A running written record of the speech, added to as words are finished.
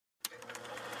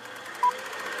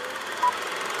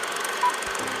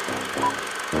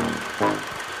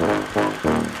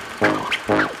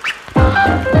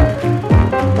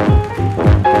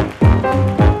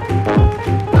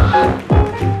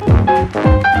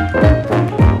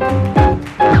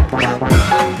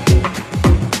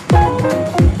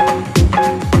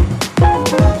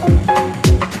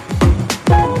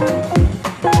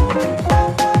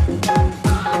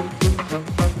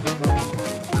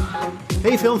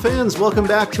fans, welcome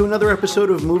back to another episode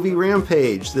of Movie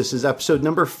Rampage. This is episode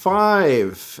number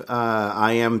 5.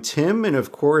 I am Tim, and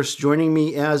of course, joining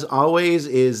me as always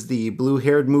is the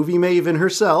blue-haired movie maven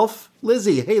herself,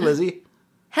 Lizzie. Hey, Lizzie.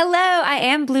 Hello, I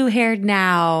am blue-haired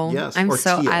now. Yes,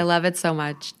 teal. I love it so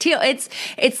much. Teal,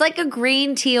 it's like a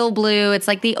green, teal, blue. It's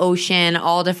like the ocean,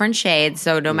 all different shades.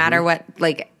 So no matter what,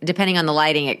 like depending on the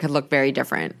lighting, it could look very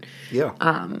different. Yeah.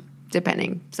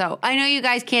 Depending. So I know you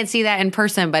guys can't see that in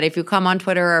person, but if you come on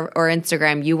Twitter or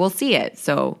Instagram, you will see it.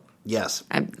 So yes,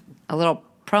 a little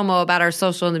promo about our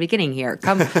social in the beginning here.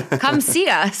 Come see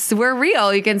us. We're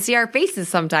real. You can see our faces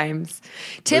sometimes.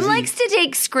 Tim likes to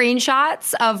take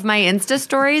screenshots of my Insta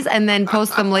stories and then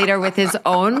post them later with his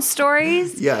own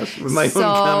stories. Yes, with my own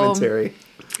commentary.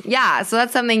 Yeah, so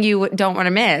that's something you don't want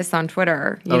to miss on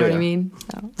Twitter. You know what I mean?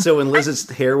 So when Liz's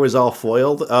hair was all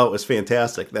foiled, it was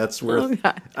fantastic. That's worth.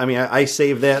 I mean, I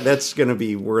saved that. That's going to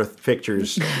be worth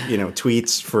pictures,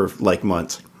 tweets for like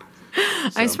months.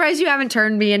 So. I'm surprised you haven't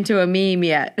turned me into a meme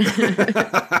yet.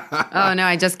 Oh no,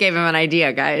 I just gave him an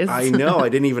idea, guys. I know. I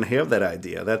didn't even have that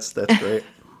idea. That's great.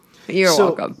 You're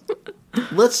welcome.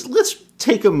 Let's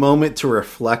take a moment to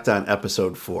reflect on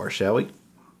episode 4, shall we?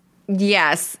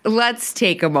 Yes, let's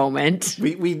take a moment.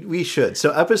 We should.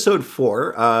 So episode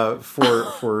 4,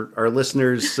 for our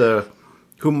listeners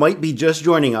who might be just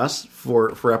joining us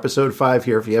for episode 5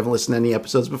 here, if you haven't listened to any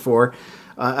episodes before,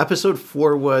 episode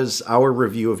 4 was our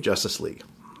review of Justice League.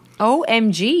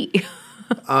 OMG.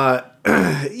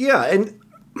 Yeah, and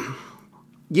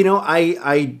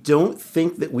I don't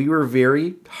think that we were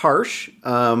very harsh.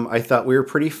 I thought we were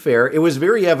pretty fair. It was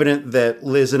very evident that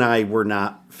Liz and I were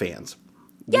not fans.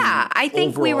 Yeah, I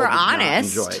think we were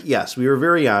honest. Enjoy it. Yes, we were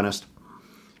very honest.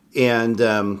 And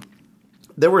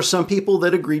there were some people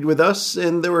that agreed with us,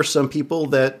 and there were some people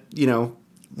that,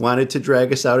 wanted to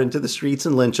drag us out into the streets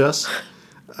and lynch us.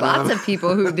 Lots of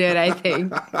people who did, I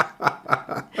think.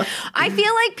 I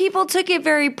feel like people took it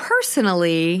very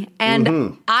personally,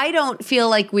 and I don't feel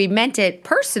like we meant it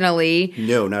personally.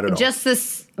 No, not at all. Just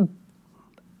this...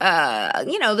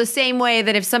 the same way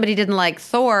that if somebody didn't like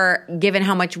Thor, given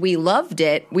how much we loved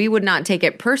it, we would not take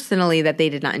it personally that they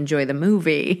did not enjoy the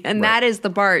movie. And that is the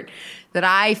part that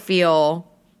I feel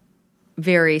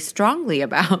very strongly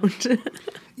about.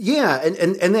 Yeah,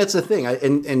 and that's the thing.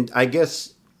 And I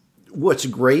guess what's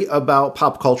great about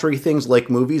pop culture things like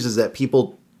movies is that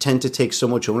people tend to take so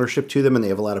much ownership to them and they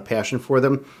have a lot of passion for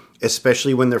them,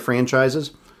 especially when they're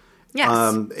franchises.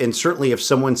 Yes. And certainly if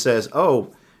someone says,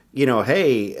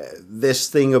 hey, this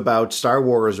thing about Star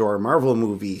Wars or a Marvel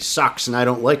movie sucks and I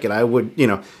don't like it, I would,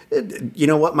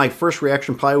 what my first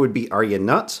reaction probably would be, are you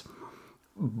nuts?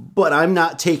 But I'm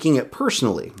not taking it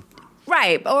personally.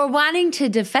 Right. Or wanting to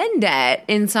defend it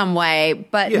in some way,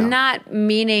 but not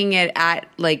meaning it at,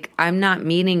 I'm not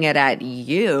meaning it at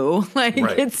you.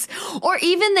 It's, or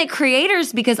even the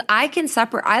creators, because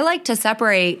I like to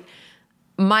separate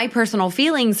my personal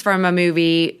feelings from a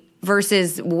movie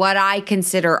versus what I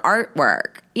consider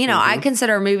artwork. I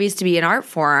consider movies to be an art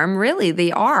form. Really,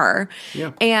 they are.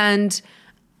 Yeah. And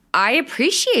I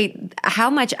appreciate how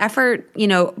much effort,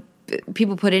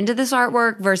 people put into this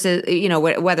artwork versus,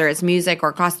 whether it's music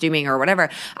or costuming or whatever.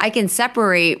 I can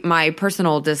separate my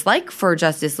personal dislike for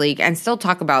Justice League and still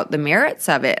talk about the merits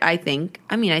of it, I think.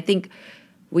 I think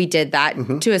we did that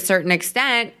to a certain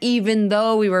extent, even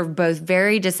though we were both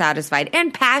very dissatisfied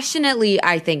and passionately,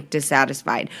 I think,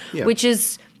 dissatisfied, which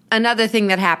is another thing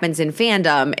that happens in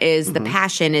fandom is the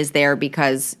passion is there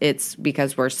because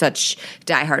we're such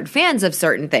diehard fans of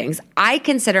certain things. I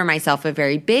consider myself a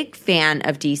very big fan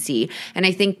of DC, and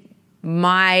I think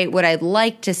what I'd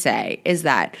like to say is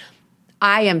that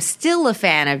I am still a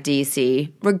fan of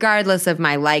DC, regardless of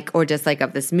my like or dislike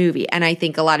of this movie. And I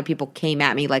think a lot of people came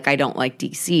at me like I don't like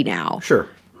DC now. Sure.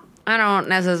 I don't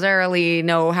necessarily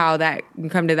know how that can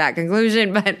come to that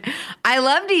conclusion, but I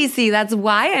love DC. That's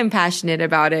why I'm passionate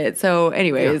about it. So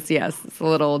anyways, yes, it's a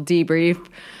little debrief.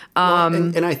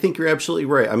 And I think you're absolutely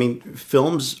right.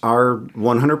 Films are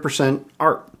 100%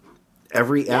 art.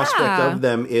 Every aspect of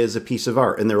them is a piece of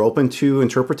art, and they're open to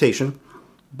interpretation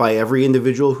by every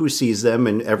individual who sees them,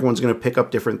 and everyone's going to pick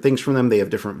up different things from them. They have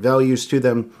different values to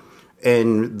them,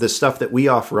 and the stuff that we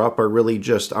offer up are really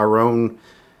just our own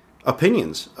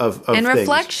opinions of and things.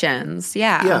 Reflections,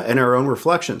 yeah, and our own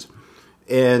reflections,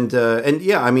 and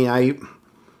I'm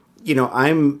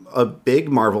a big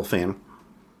Marvel fan.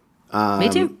 Me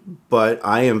too, but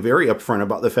I am very upfront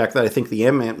about the fact that I think the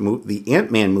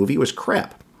Ant-Man movie was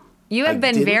crap. You have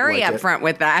been very upfront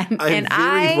with that. I'm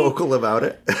very vocal about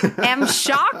it. am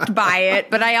shocked by it,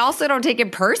 but I also don't take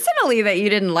it personally that you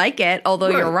didn't like it, although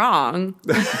you're wrong.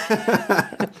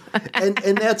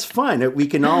 and that's fine. We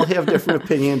can all have different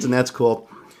opinions, and that's cool.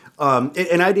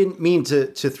 And I didn't mean to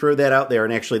throw that out there.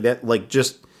 And actually, that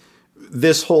just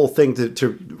this whole thing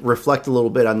to reflect a little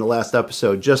bit on the last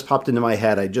episode just popped into my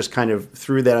head. I just kind of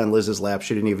threw that on Liz's lap.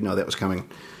 She didn't even know that was coming.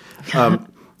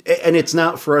 And it's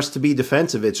not for us to be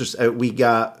defensive. It's just we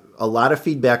got a lot of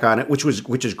feedback on it, which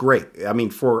is great. I mean,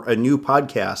 for a new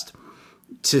podcast,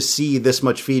 to see this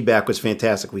much feedback was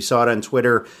fantastic. We saw it on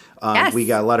Twitter. Yes. We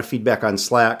got a lot of feedback on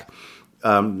Slack.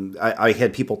 I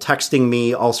had people texting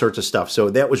me, all sorts of stuff.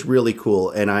 So that was really cool,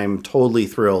 and I'm totally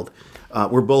thrilled.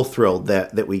 We're both thrilled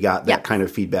that we got that kind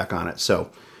of feedback on it.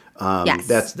 So yes.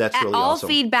 That's really all awesome.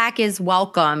 Feedback is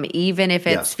welcome, even if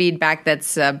it's feedback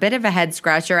that's a bit of a head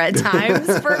scratcher at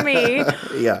times for me.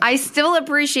 Yeah. I still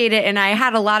appreciate it, and I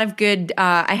had a lot of good.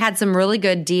 I had some really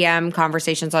good DM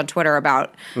conversations on Twitter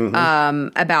about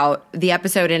the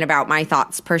episode and about my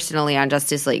thoughts personally on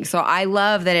Justice League. So I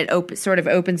love that it sort of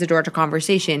opens the door to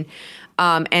conversation.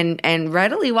 And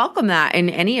readily welcome that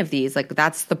in any of these. Like,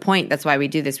 that's the point. That's why we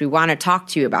do this. We want to talk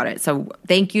to you about it. So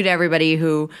thank you to everybody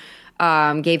who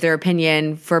gave their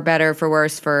opinion, for better, for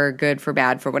worse, for good, for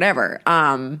bad, for whatever.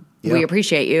 We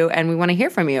appreciate you, and we want to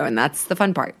hear from you, and that's the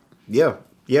fun part. Yeah,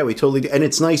 we totally do. And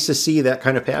it's nice to see that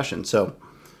kind of passion. So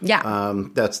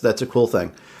that's a cool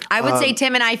thing. I would say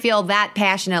Tim and I feel that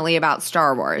passionately about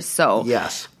Star Wars. So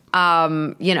yes.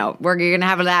 We're going to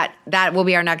have that will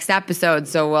be our next episode.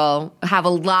 So we'll have a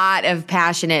lot of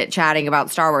passionate chatting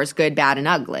about Star Wars, good, bad, and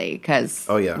ugly, because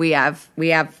we have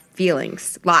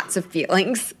feelings, lots of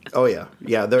feelings. Oh yeah.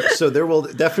 So there will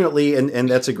definitely, and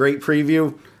that's a great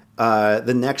preview.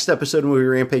 The next episode, Movie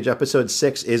Rampage, episode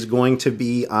 6, is going to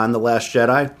be on The Last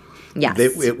Jedi. Yes.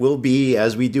 It will be,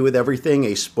 as we do with everything,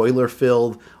 a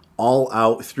spoiler-filled,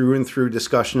 all-out, through-and-through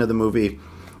discussion of the movie.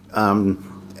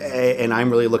 And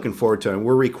I'm really looking forward to it.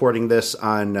 We're recording this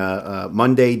on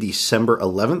Monday, December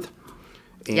 11th.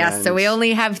 Yes, so we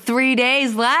only have 3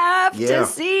 days left to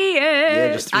see it.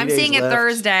 Yeah, just 3 I'm days seeing it left.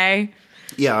 Thursday.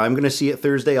 Yeah, I'm going to see it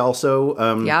Thursday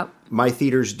also. Yep. My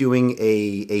theater's doing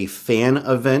a fan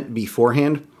event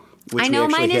beforehand, which I know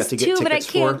we actually mine have is to get too, but I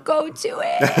tickets can't for. go to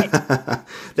it.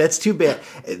 That's too bad.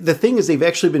 The thing is, they've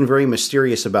actually been very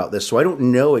mysterious about this, so I don't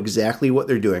know exactly what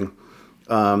they're doing.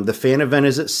 The fan event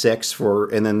is at 6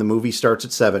 and then the movie starts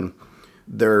at 7.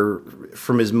 They're,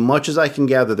 from as much as I can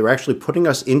gather, they're actually putting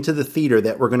us into the theater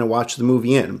that we're going to watch the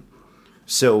movie in.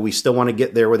 So we still want to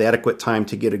get there with adequate time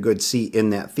to get a good seat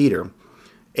in that theater.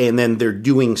 And then they're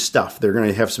doing stuff. They're going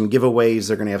to have some giveaways.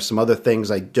 They're going to have some other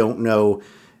things. I don't know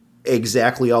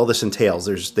exactly all this entails.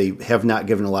 They have not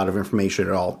given a lot of information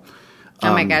at all.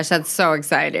 Oh my gosh, that's so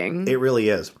exciting. It really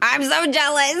is. I'm so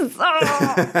jealous.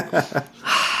 Oh.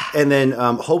 And then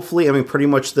hopefully, I mean, pretty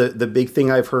much the big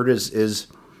thing I've heard is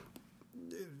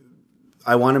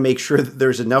I want to make sure that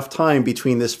there's enough time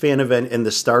between this fan event and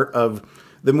the start of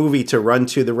the movie to run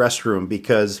to the restroom,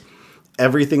 because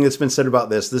everything that's been said about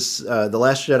this The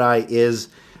Last Jedi is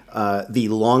the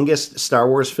longest Star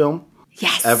Wars film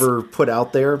ever put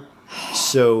out there.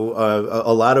 So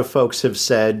a lot of folks have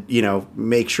said,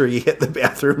 make sure you hit the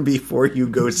bathroom before you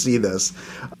go see this.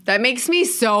 That makes me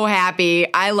so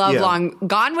happy. I love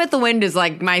Gone with the Wind is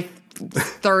like my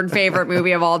third favorite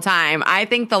movie of all time. I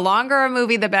think the longer a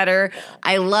movie, the better.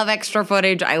 I love extra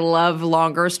footage. I love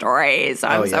longer stories. So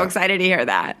I'm so excited to hear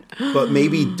that. But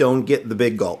maybe don't get the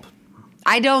big gulp.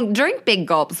 I don't drink big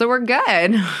gulps, so we're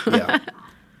good. Yeah.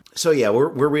 So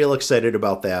we're real excited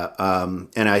about that.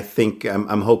 And I think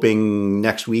I'm hoping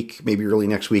next week, maybe early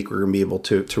next week, we're going to be able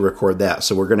to record that.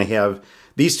 So we're going to have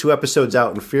these 2 episodes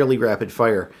out in fairly rapid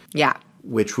fire. Yeah.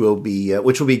 Which will be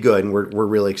good, and we're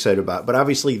really excited about. But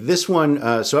obviously, this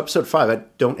one, so episode 5, I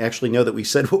don't actually know that we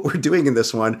said what we're doing in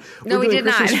this one. We did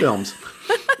Christmas not. films.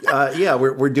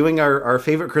 We're doing our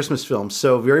favorite Christmas films.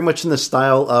 So very much in the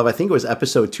style of, I think it was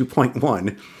episode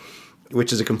 2.1,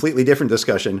 which is a completely different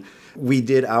discussion. We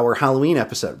did our Halloween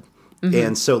episode. Mm-hmm.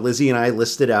 And so Lizzie and I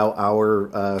listed out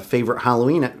our favorite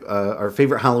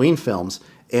Halloween films.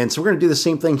 And so we're going to do the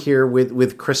same thing here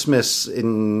with Christmas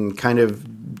in kind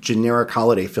of generic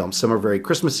holiday films. Some are very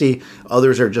Christmassy.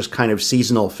 Others are just kind of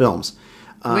seasonal films.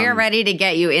 We're ready to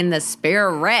get you in the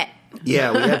spirit.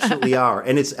 Yeah, we absolutely are.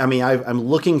 And I'm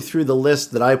looking through the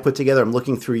list that I put together. I'm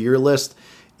looking through your list.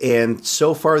 And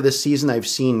so far this season, I've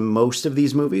seen most of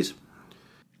these movies.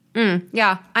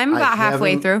 Yeah, I'm about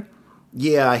halfway through.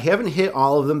 Yeah, I haven't hit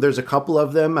all of them. There's a couple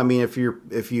of them. I mean, if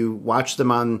you watch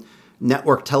them on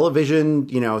network television,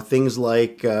 things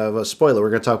like, a spoiler, we're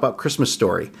going to talk about Christmas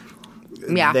Story.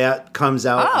 Yeah. That comes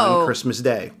out on Christmas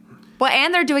Day. Well,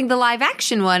 and they're doing the live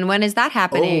action one. When is that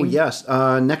happening? Oh, yes.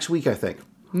 Next week, I think.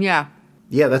 Yeah.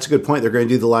 Yeah, that's a good point. They're going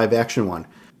to do the live action one.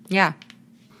 Yeah.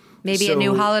 Maybe a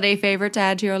new holiday favorite to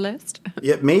add to your list.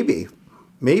 Yeah, maybe.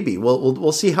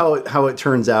 We'll see how it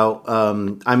turns out.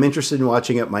 I'm interested in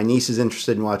watching it. My niece is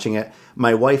interested in watching it.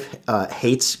 My wife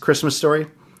hates Christmas Story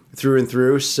through and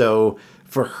through, so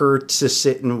for her to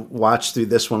sit and watch through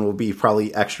this one will be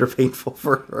probably extra painful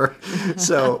for her.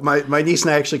 So my niece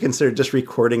and I actually considered just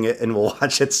recording it and we'll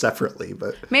watch it separately.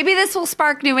 But maybe this will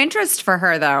spark new interest for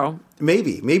her, though.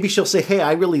 Maybe she'll say, "Hey,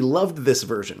 I really loved this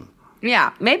version."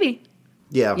 Yeah, maybe.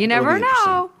 Yeah, you never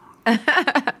know.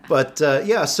 But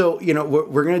so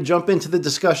we're going to jump into the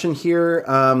discussion here.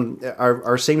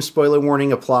 Our same spoiler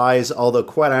warning applies. Although,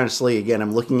 quite honestly, again,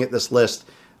 I'm looking at this list.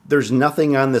 There's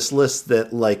nothing on this list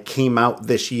that came out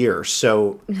this year.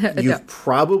 So you've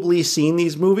probably seen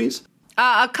these movies.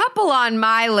 A couple on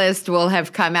my list will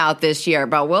have come out this year,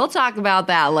 but we'll talk about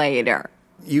that later.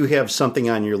 You have something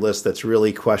on your list that's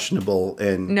really questionable,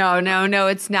 and no,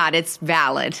 it's not. It's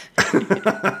valid.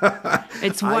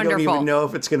 It's wonderful. I don't even know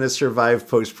if it's going to survive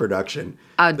post-production.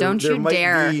 Oh, don't you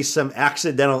dare! There might be some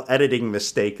accidental editing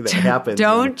mistake that happens.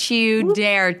 Don't you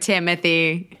dare,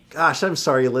 Timothy. Gosh, I'm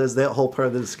sorry, Liz. That whole part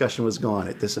of the discussion was gone.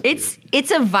 It disappeared.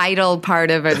 It's a vital part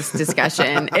of this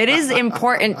discussion. It is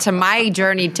important to my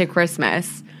journey to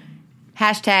Christmas.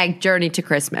 # Journey to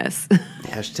Christmas.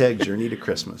 # Journey to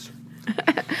Christmas.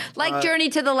 Like Journey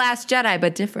to the Last Jedi,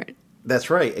 but different. That's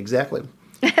right, exactly.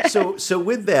 So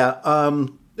with that,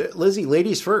 Lizzie,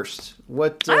 ladies first.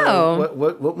 What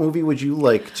movie would you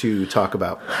like to talk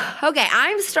about? Okay,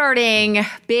 I'm starting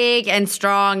big and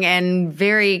strong and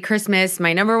very Christmas.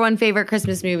 My number one favorite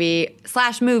Christmas movie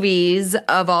 / movies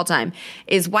of all time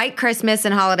is White Christmas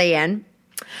and Holiday Inn.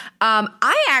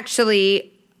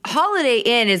 Holiday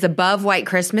Inn is above White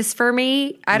Christmas for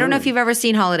me. I don't know if you've ever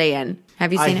seen Holiday Inn.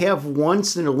 Have you seen it? I have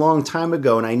once in a long time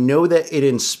ago, and I know that it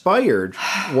inspired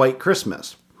White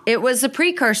Christmas. It was a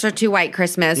precursor to White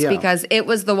Christmas because it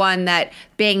was the one that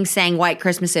Bing sang White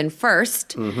Christmas in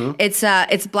first. Mm-hmm. It's a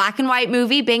black and white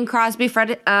movie, Bing Crosby,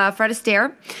 Fred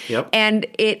Astaire. Yep. And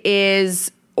it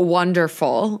is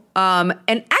wonderful.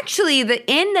 And actually, the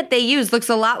inn that they use looks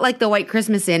a lot like the White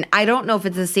Christmas Inn. I don't know if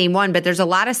it's the same one, but there's a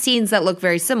lot of scenes that look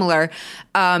very similar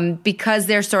because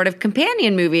they're sort of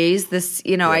companion movies, this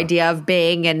idea of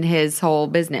Bing and his whole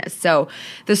business. So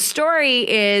the story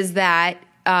is that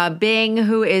Bing,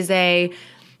 who is a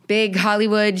big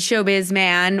Hollywood showbiz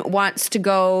man, wants to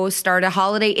go start a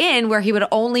Holiday Inn where he would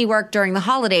only work during the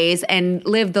holidays and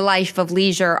live the life of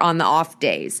leisure on the off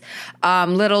days.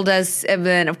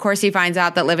 Then of course he finds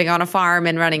out that living on a farm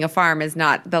and running a farm is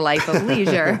not the life of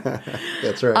leisure.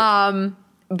 That's right.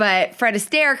 But Fred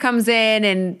Astaire comes in,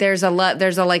 and there's a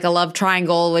love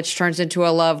triangle, which turns into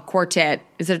a love quartet.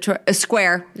 Is it a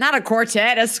square? Not a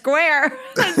quartet, a square.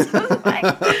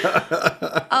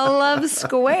 A love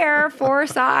square, 4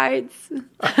 sides.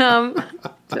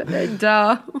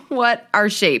 Duh. What are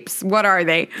shapes? What are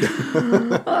they?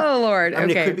 Oh, Lord. I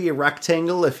mean, it could be a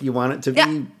rectangle if you want it to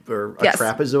be, or a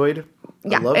trapezoid.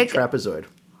 Yeah. A love trapezoid.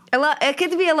 It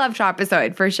could be a love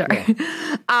trapezoid for sure.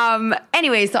 Yeah.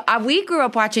 Anyway, so we grew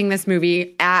up watching this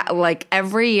movie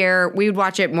every year. We would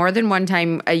watch it more than one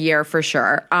time a year for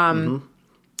sure. And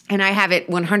I have it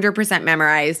 100%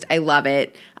 memorized. I love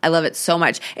it. I love it so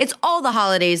much. It's all the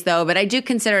holidays though, but I do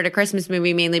consider it a Christmas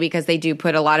movie mainly because they do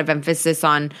put a lot of emphasis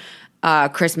on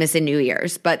Christmas and New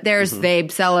Year's. But they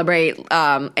celebrate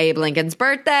Abe Lincoln's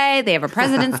birthday. They have a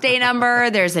President's Day number.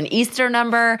 There's an Easter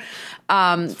number.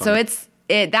 So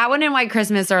that one and White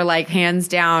Christmas are hands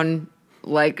down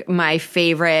my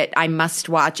favorite. I must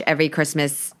watch every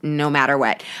Christmas no matter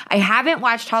what. I haven't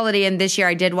watched Holiday Inn this year.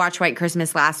 I did watch White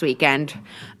Christmas last weekend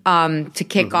to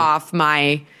kick off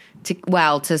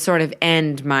to sort of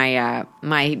end my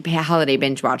my holiday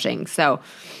binge watching. So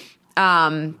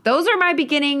those are my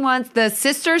beginning ones. The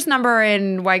sisters number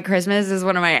in White Christmas is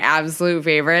one of my absolute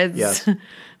favorites. Yes.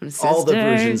 All the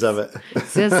versions of it.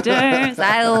 Sisters.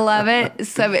 I love it.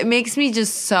 So it makes me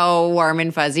just so warm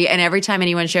and fuzzy. And every time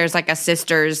anyone shares a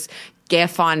sisters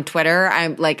GIF on Twitter,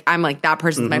 I'm like, that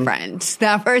person's my friend.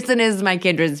 That person is my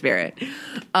kindred spirit.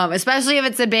 Especially if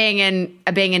it's a Bing and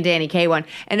Danny Kaye one.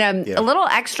 And a little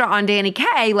extra on Danny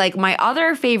Kaye, my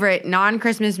other favorite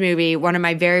non-Christmas movie, one of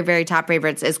my very, very top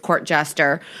favorites is Court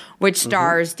Jester, which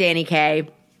stars Danny Kaye.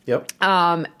 Yep.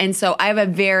 And so I have a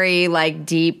very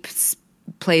deep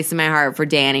place in my heart for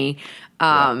Danny.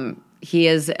 He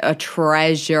is a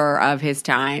treasure of his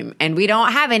time, and we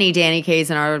don't have any Danny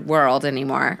Kays in our world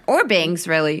anymore, or Bings,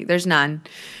 really. There's none.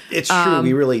 It's true,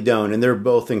 we really don't, and they're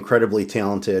both incredibly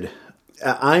talented.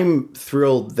 I'm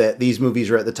thrilled that these movies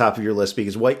are at the top of your list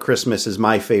because White Christmas is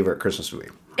my favorite Christmas movie.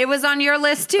 It was on your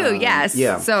list too, yes.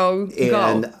 Yeah. So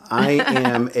and go.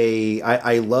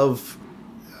 I love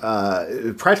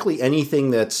practically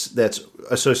anything that's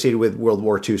associated with World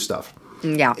War II stuff.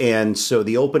 Yeah. And so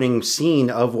the opening scene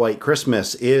of White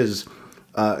Christmas is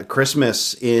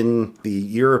Christmas in the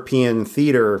European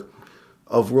theater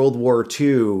of World War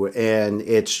II, and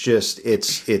it's just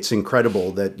it's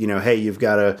incredible that hey, you've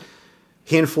got a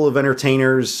handful of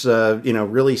entertainers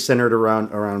really centered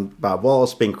around Bob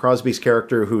Wallace, Bing Crosby's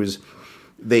character,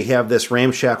 they have this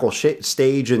ramshackle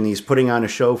stage, and he's putting on a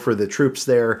show for the troops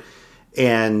there,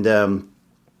 and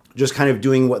just kind of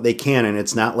doing what they can. And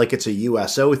it's not like it's a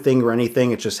USO thing or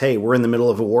anything. It's just, hey, we're in the middle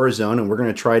of a war zone and we're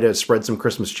going to try to spread some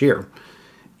Christmas cheer.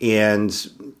 And,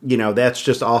 that's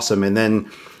just awesome. And then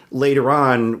later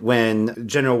on, when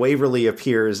General Waverly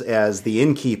appears as the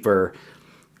innkeeper,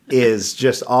 is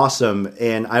just awesome.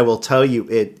 And I will tell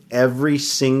you, every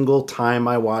single time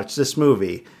I watch this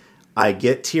movie, I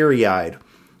get teary-eyed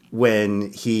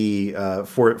when he,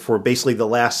 for basically the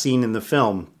last scene in the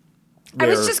film. I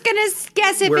was just going to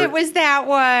guess if it was that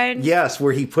one. Yes,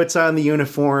 where he puts on the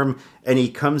uniform and he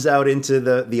comes out into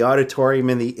the auditorium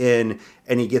in the inn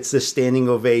and he gets this standing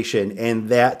ovation. And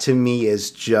that to me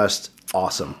is just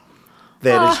awesome.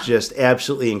 That is just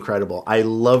absolutely incredible. I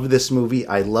love this movie.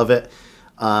 I love it.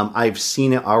 I've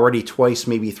seen it already twice,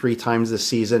 maybe 3 times this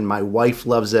season. My wife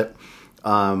loves it.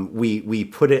 We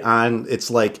put it on. It's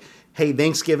like, hey,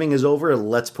 Thanksgiving is over.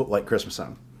 Let's put White Christmas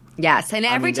on. Yes, and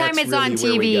every time it's really on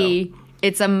TV,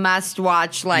 it's a must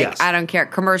watch. Like, I don't care.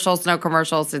 Commercials, no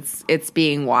commercials. It's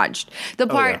being watched. The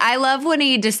part I love when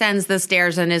he descends the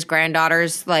stairs and his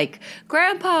granddaughter's like,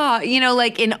 Grandpa,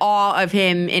 like in awe of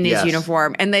him in his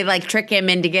uniform. And they like trick him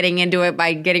into getting into it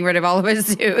by getting rid of all of his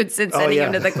suits and sending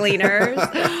him to the cleaners.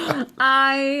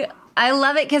 I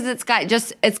love it because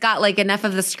it's got like enough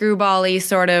of the screwball-y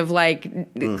sort of like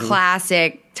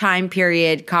classic time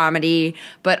period comedy,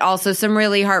 but also some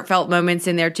really heartfelt moments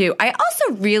in there too. I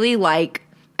also really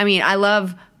I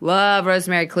love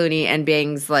Rosemary Clooney and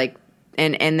Bing's like,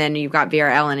 and then you've got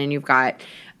Vera Ellen and you've got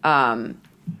and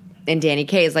Danny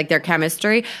Kaye's like their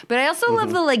chemistry, but I also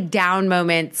love the like down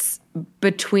moments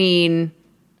between.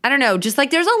 I don't know, just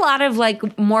like there's a lot of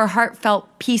like more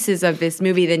heartfelt pieces of this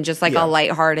movie than just like a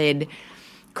lighthearted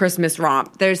Christmas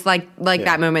romp. There's like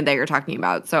that moment that you're talking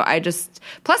about. So I just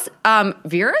plus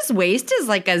Vera's waist is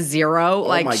like a 0.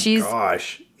 Like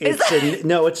gosh.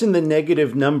 It's in the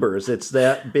negative numbers. It's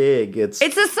that big. It's the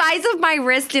size of my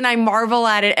wrist, and I marvel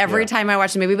at it every time I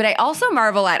watch the movie. But I also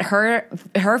marvel at her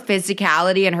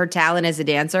physicality and her talent as a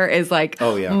dancer is like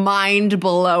mind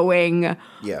blowing.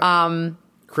 Yeah.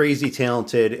 Crazy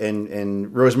talented,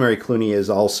 and Rosemary Clooney is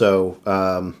also,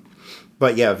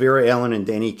 but yeah, Vera Ellen and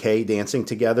Danny Kaye dancing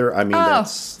together. I mean,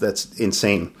 that's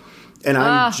insane. And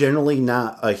I'm generally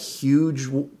not a huge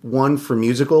one for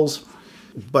musicals,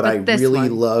 but I really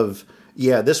love.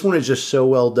 Yeah, this one is just so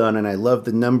well done, and I love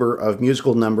the number of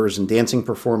musical numbers and dancing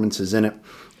performances in it,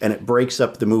 and it breaks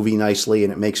up the movie nicely,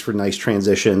 and it makes for nice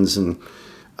transitions, and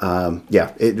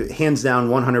it hands down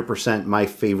 100% my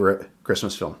favorite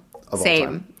Christmas film.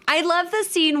 Same. I love the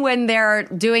scene when they're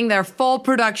doing their full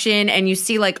production and you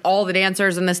see like all the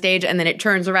dancers on the stage, and then it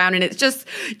turns around and it's just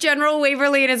General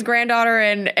Waverly and his granddaughter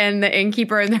and the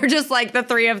innkeeper, and they're just like the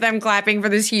 3 of them clapping for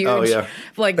this huge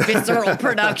like visceral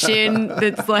production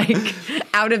that's like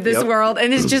out of this world,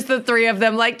 and it's just the 3 of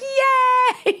them like,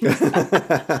 yay!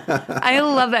 I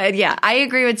love that. Yeah, I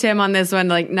agree with Tim on this one.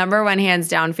 Like number 1, hands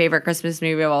down, favorite Christmas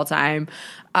movie of all time.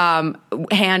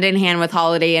 Hand in hand with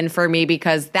Holiday Inn for me,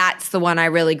 because that's the one I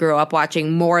really grew up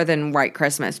watching more than White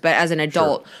Christmas. But as an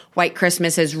adult, White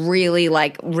Christmas has really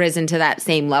like risen to that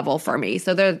same level for me.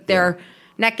 So they're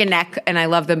neck and neck, and I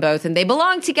love them both, and they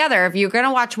belong together. If you're going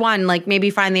to watch one, like maybe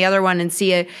find the other one and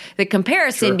see the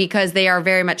comparison, because they are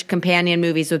very much companion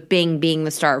movies with Bing being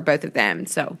the star of both of them.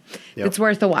 So it's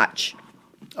worth a watch.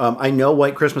 I know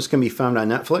White Christmas can be found on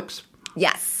Netflix.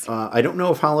 Yes. I don't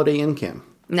know if Holiday Inn can.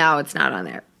 No, it's not on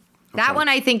there. That one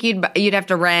I think you'd have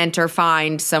to rent or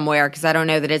find somewhere, because I don't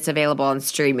know that it's available on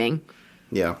streaming.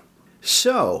 Yeah.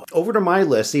 So, over to my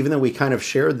list, even though we kind of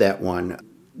shared that one,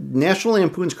 National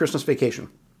Lampoon's Christmas Vacation.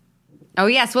 Oh,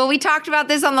 yes. Well, we talked about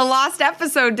this on the Lost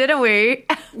episode, didn't we?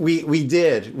 We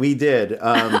did.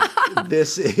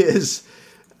 This is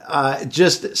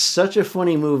just such a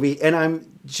funny movie, and I'm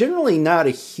generally not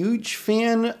a huge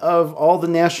fan of all the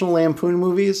National Lampoon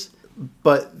movies.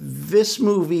 But this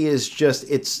movie is just,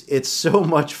 it's so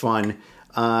much fun.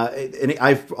 And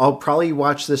I'll probably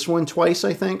watch this one twice,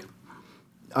 I think.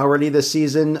 already this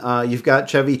season. You've got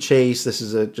Chevy Chase. This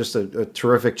is just a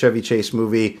terrific Chevy Chase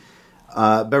movie.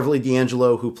 Beverly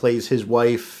D'Angelo, who plays his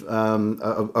wife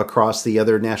across the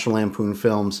other National Lampoon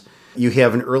films. You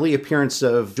have an early appearance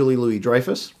of Julie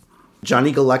Louis-Dreyfus,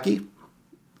 Johnny Galecki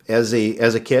as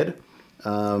a kid. We,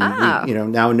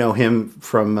 now know him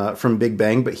from Big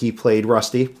Bang, but he played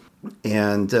Rusty.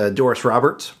 And Doris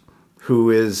Roberts, who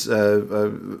is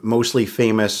mostly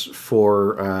famous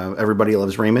for Everybody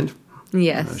Loves Raymond.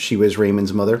 Yes. She was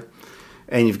Raymond's mother.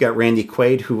 And you've got Randy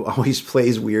Quaid, who always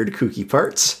plays weird, kooky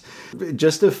parts.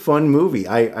 Just a fun movie.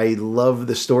 I love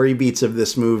the story beats of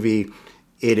this movie.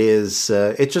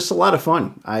 It's just a lot of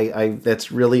fun.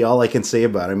 That's really all I can say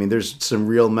about it. I mean, there's some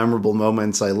real memorable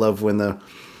moments. I love when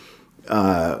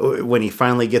he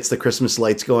finally gets the Christmas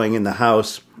lights going in the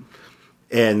house,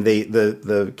 and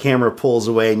the camera pulls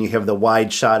away, and you have the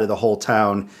wide shot of the whole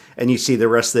town, and you see the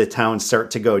rest of the town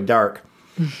start to go dark,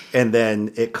 and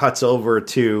then it cuts over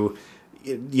to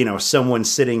someone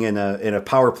sitting in a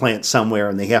power plant somewhere,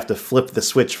 and they have to flip the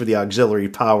switch for the auxiliary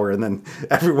power, and then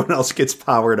everyone else gets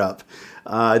powered up.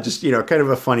 Just kind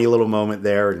of a funny little moment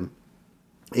there, and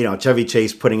Chevy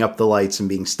Chase putting up the lights and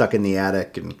being stuck in the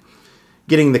attic and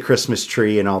getting the Christmas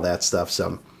tree and all that stuff.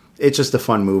 So it's just a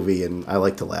fun movie, and I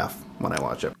like to laugh when I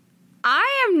watch it.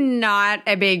 I am not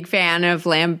a big fan of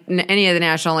any of the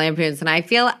National Lampoons, and I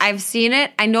feel I've seen it.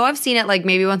 I know I've seen it like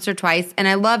maybe once or twice, and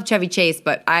I love Chevy Chase,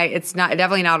 but it's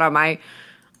definitely not on my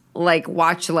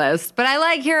watch list. But I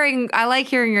like hearing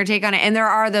your take on it, and there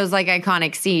are those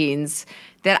iconic scenes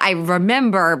that I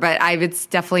remember, but it's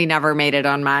definitely never made it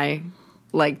on my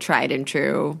tried and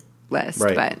true list.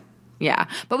 Right. But yeah,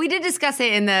 but we did discuss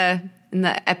it in the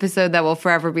episode that will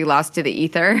forever be lost to the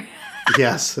ether.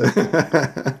 Yes.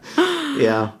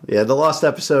 Yeah. The Lost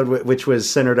episode, which was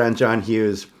centered on John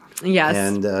Hughes. Yes.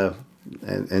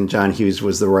 And John Hughes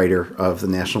was the writer of the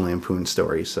National Lampoon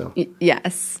story. So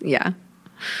yes. Yeah.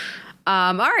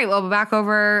 All right. Well, back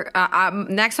over.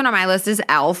 Next one on my list is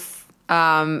Elf.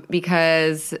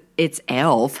 Because it's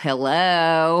Elf.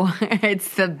 Hello.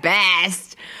 It's the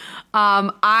best.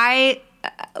 I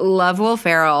love Will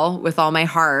Ferrell with all my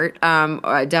heart.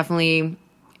 I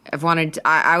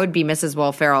would be Mrs.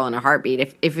 Will Ferrell in a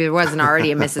heartbeat. If it wasn't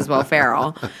already a Mrs. Will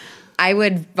Ferrell, I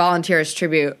would volunteer as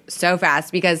tribute so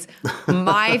fast, because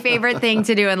my favorite thing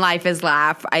to do in life is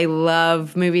laugh. I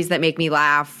love movies that make me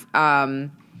laugh.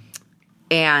 And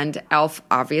Elf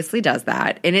obviously does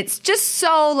that. And it's just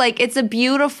so, it's a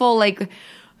beautiful,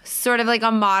 sort of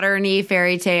a modern-y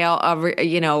fairy tale of,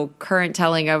 current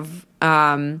telling of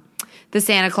the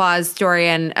Santa Claus story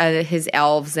and his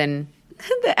elves, and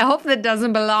the elf that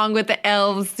doesn't belong with the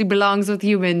elves, he belongs with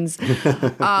humans.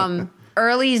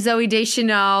 Early Zooey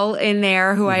Deschanel in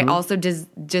there, who I also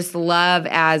just love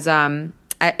as in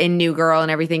New Girl and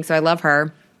everything, so I love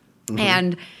her.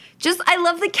 And I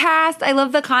love the cast. I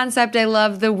love the concept. I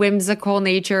love the whimsical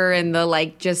nature and the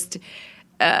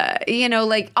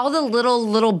all the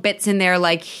little bits in there,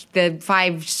 like the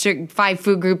five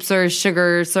food groups or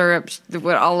sugar syrup,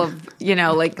 all of, when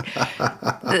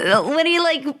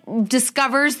he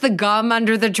discovers the gum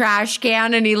under the trash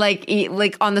can and he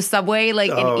eat on the subway,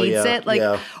 and eats it,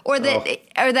 or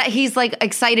that he's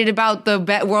excited about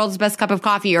the world's best cup of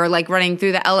coffee, or running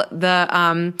through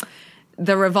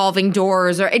the revolving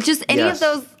doors, or it just any of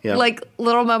those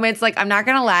little moments. I'm not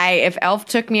gonna lie, if Elf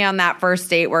took me on that first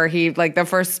date where he the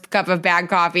first cup of bad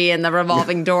coffee and the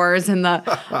revolving doors and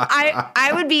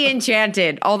I would be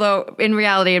enchanted. Although in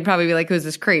reality it'd probably be who's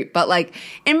this creep? But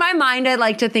in my mind, I'd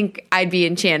like to think I'd be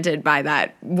enchanted by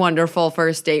that wonderful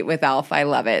first date with Elf. I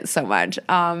love it so much.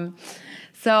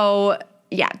 So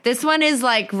yeah, this one is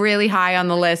really high on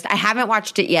the list. I haven't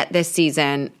watched it yet this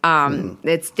season.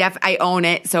 It's I own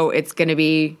it, so it's going to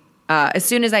be as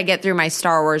soon as I get through my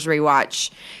Star Wars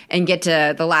rewatch and get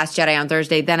to The Last Jedi on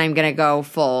Thursday, then I'm going to go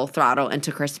full throttle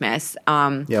into Christmas.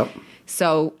 Yep.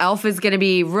 So Elf is going to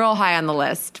be real high on the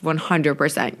list,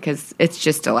 100%, because it's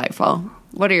just delightful.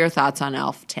 What are your thoughts on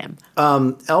Elf, Tim?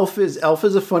 Elf is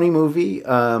a funny movie.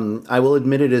 I will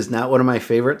admit it is not one of my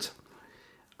favorites.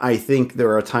 I think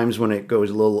there are times when it goes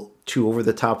a little too over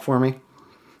the top for me.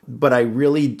 But I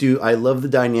really do. I love the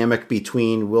dynamic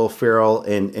between Will Ferrell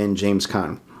and James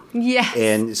Caan. Yes.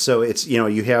 And so it's,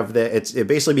 you have that. It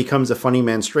basically becomes a funny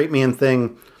man, straight man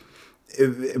thing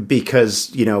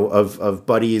because, of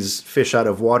Buddy's fish out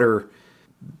of water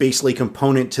basically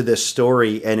component to this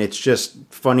story. And it's just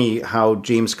funny how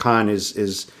James Caan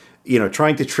is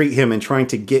trying to treat him and trying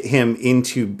to get him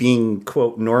into being,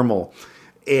 quote, normal.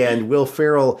 And Will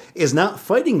Ferrell is not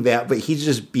fighting that, but he's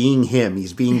just being him.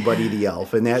 He's being Buddy the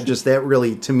Elf, and that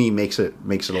really, to me, makes it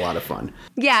a lot of fun.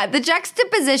 Yeah, the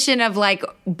juxtaposition of like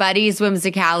Buddy's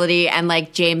whimsicality and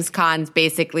like James Caan's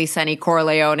basically Sonny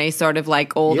Corleone, sort of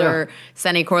like older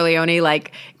Sonny Corleone,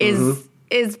 like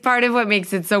is part of what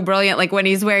makes it so brilliant. Like when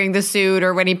he's wearing the suit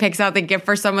or when he picks out the gift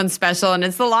for someone special and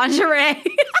it's the lingerie.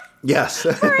 Yes.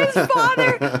 For his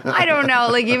father. I don't know.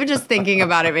 Like even just thinking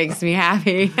about it makes me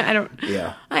happy.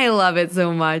 I love it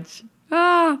so much.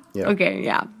 Okay,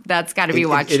 yeah. That's got to be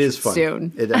watched it is fun.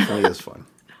 soon. It definitely is fun.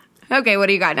 Okay, what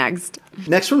do you got next?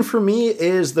 Next one for me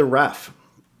is The Ref.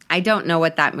 I don't know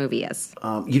what that movie is.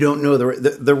 You don't know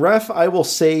the Ref, I will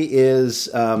say, is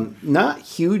not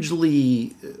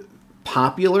hugely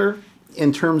popular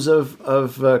in terms of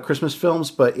Christmas films,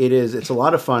 but it's a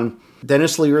lot of fun.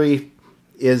 Dennis Leary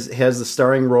has the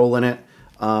starring role in it.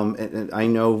 And I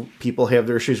know people have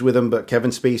their issues with him, but Kevin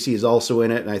Spacey is also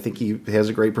in it, and I think he has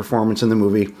a great performance in the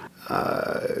movie.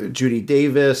 Judy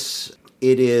Davis.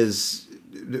 It is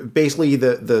basically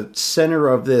the center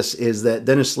of this is that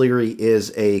Dennis Leary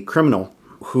is a criminal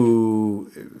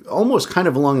who almost kind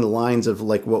of along the lines of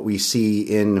like what we see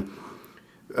in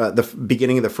the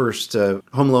beginning of the first Home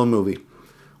Alone movie,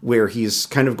 where he's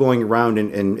kind of going around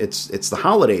and it's the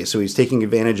holidays, so he's taking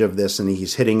advantage of this and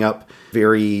he's hitting up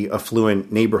very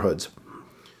affluent neighborhoods.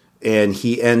 And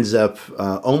he ends up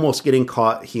almost getting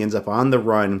caught. He ends up on the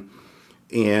run,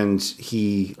 and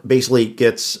he basically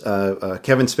gets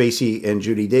Kevin Spacey and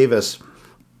Judy Davis,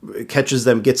 catches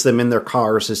them, gets them in their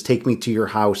car, says, "Take me to your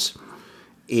house."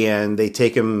 And they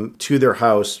take him to their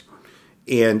house,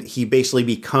 and he basically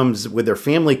becomes, with their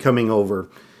family coming over,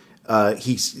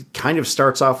 he kind of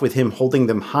starts off with him holding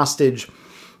them hostage,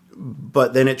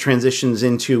 but then it transitions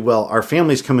into, well, our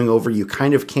family's coming over, you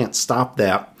kind of can't stop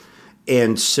that,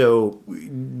 and so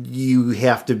you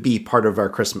have to be part of our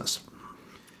Christmas.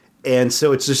 And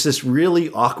so it's just this really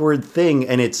awkward thing,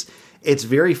 and it's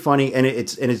very funny, and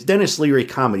it's Dennis Leary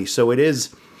comedy, so it is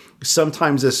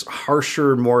sometimes this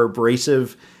harsher, more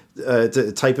abrasive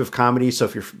type of comedy. So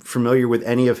if you're familiar with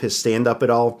any of his stand-up at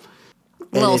all,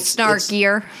 a little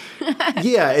snarkier.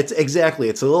 Yeah, it's a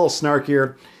little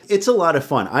snarkier. It's a lot of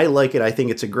fun. I like it. I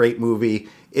think it's a great movie.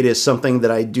 It is something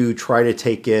that I do try to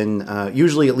take in,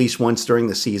 usually at least once during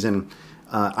the season.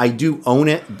 I do own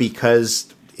it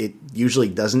because it usually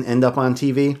doesn't end up on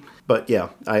TV. But yeah,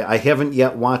 I haven't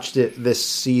yet watched it this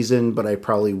season, but I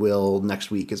probably will next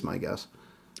week is my guess.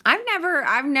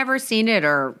 I've never seen it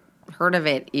or heard of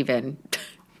it even.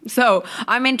 So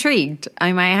I'm intrigued.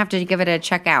 I might have to give it a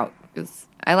check out.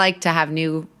 I like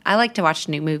to watch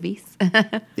new movies.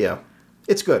 Yeah,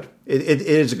 it's good. It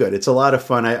is good. It's a lot of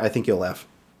fun. I think you'll laugh.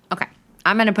 Okay.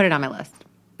 I'm going to put it on my list.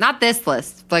 Not this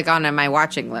list, like on my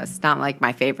watching list, not like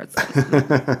my favorites list.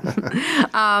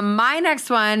 My next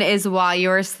one is While You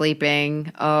Were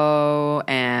Sleeping.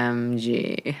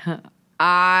 OMG.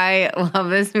 I love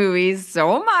this movie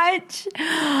so much.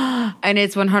 And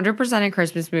it's 100% a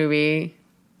Christmas movie.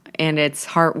 And it's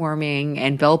heartwarming,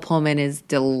 and Bill Pullman is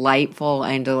delightful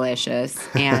and delicious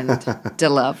and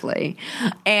lovely.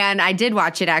 And I did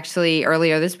watch it actually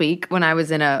earlier this week when I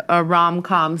was in a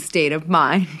rom-com state of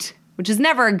mind, which is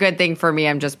never a good thing for me.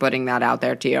 I'm just putting that out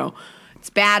there to you. It's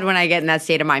bad when I get in that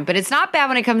state of mind, but it's not bad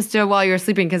when it comes to While You're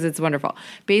Sleeping because it's wonderful.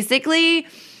 Basically,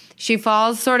 she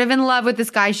falls sort of in love with this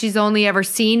guy she's only ever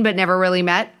seen but never really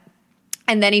met.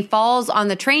 And then he falls on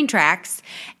the train tracks,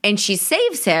 and she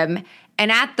saves him.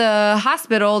 And at the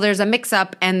hospital, there's a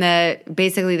mix-up, and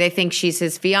basically they think she's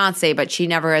his fiance, but she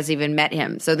never has even met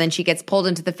him. So then she gets pulled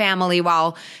into the family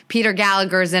while Peter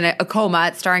Gallagher's in a coma.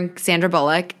 It's starring Sandra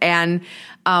Bullock. And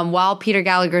while Peter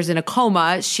Gallagher's in a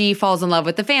coma, she falls in love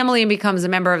with the family and becomes a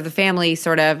member of the family,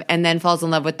 sort of, and then falls in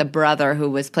love with the brother who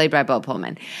was played by Bill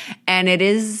Pullman. And it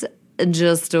is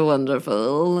just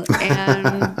wonderful.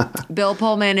 And Bill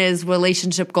Pullman is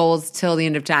relationship goals till the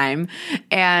end of time.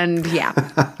 And yeah,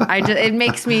 it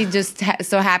makes me just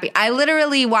so happy. I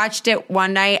literally watched it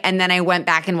one night, and then I went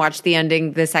back and watched the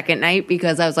ending the second night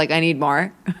because I was like, I need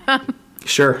more.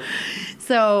 Sure.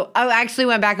 So I actually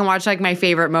went back and watched like my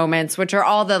favorite moments, which are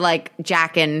all the like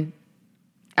Jack and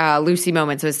Lucy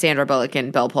moments with Sandra Bullock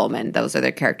and Bill Pullman. Those are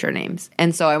their character names.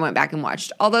 And so I went back and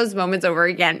watched all those moments over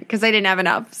again because I didn't have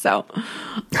enough. So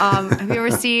have you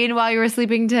ever seen While You Were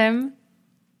Sleeping, Tim?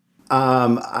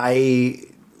 I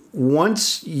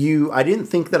didn't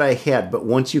think that I had, but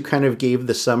once you kind of gave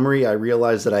the summary, I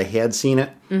realized that I had seen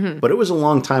it. Mm-hmm. But it was a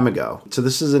long time ago. So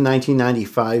this is a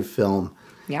 1995 film.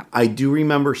 Yeah. I do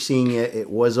remember seeing it.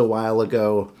 It was a while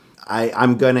ago.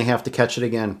 I'm going to have to catch it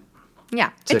again.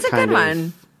 Yeah, it's a good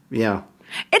one. Yeah.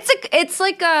 It's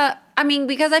like a, I mean,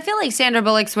 because I feel like Sandra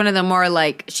Bullock's one of the more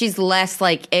like, she's less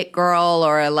like it girl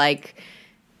or like,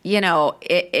 you know,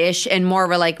 ish, and more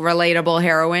of a like relatable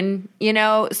heroine, you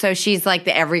know? So she's like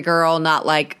the every girl, not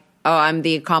like, oh, I'm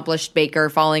the accomplished baker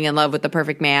falling in love with the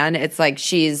perfect man. It's like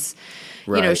she's,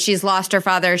 right. You know, she's lost her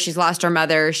father, she's lost her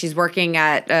mother, she's working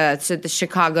at the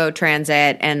Chicago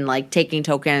Transit and like taking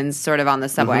tokens sort of on the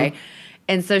subway. Mm-hmm.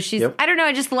 And so she's, I don't know,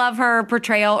 I just love her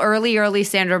portrayal. Early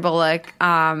Sandra Bullock.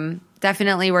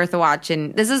 Definitely worth a watch.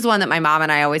 And this is one that my mom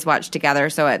and I always watch together.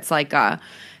 So it's like,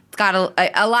 it's got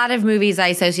a lot of movies I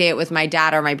associate with my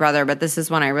dad or my brother, but this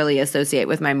is one I really associate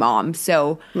with my mom.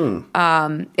 So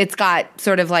it's got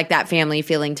sort of like that family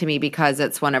feeling to me because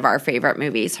it's one of our favorite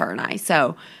movies, her and I.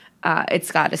 So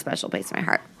it's got a special place in my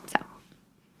heart. So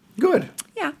good.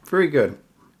 Yeah. Very good.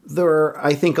 There are,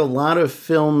 I think, a lot of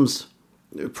films,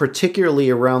 particularly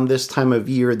around this time of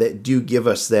year, that do give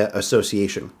us that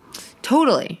association.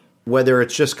 Totally. Whether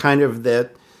it's just kind of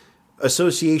that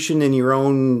association in your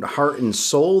own heart and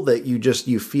soul that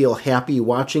you feel happy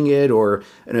watching it, or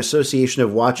an association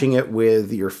of watching it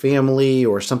with your family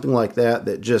or something like that,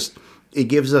 that just, it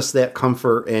gives us that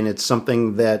comfort. And it's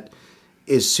something that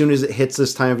as soon as it hits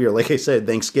this time of year, like I said,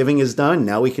 Thanksgiving is done.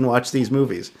 Now we can watch these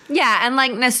movies. Yeah, and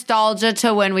like nostalgia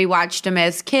to when we watched them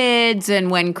as kids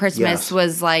and when Christmas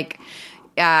was like,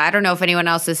 I don't know if anyone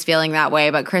else is feeling that way,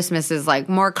 but Christmas is like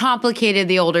more complicated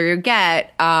the older you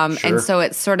get. And so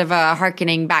it's sort of a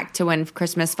hearkening back to when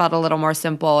Christmas felt a little more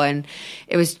simple and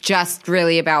it was just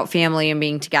really about family and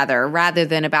being together rather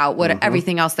than about what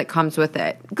everything else that comes with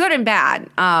it, good and bad.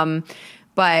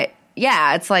 But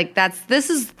yeah, it's like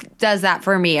does that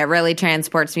for me. It really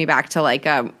transports me back to like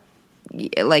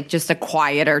just a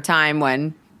quieter time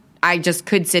when I just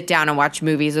could sit down and watch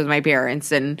movies with my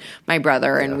parents and my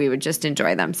brother, and we would just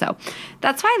enjoy them. So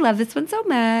that's why I love this one so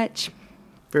much.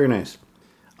 Very nice.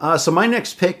 So my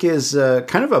next pick is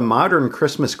kind of a modern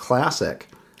Christmas classic,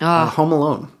 Home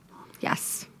Alone.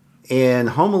 Yes. And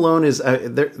Home Alone is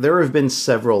there have been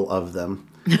several of them.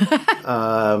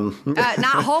 Not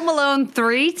Home Alone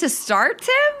 3 to start,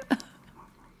 Tim?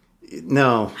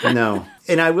 No.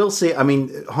 And I will say, I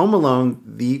mean, Home Alone,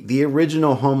 the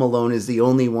original Home Alone is the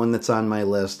only one that's on my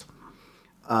list.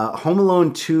 Home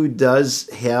Alone 2 does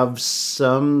have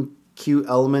some cute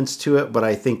elements to it, but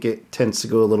I think it tends to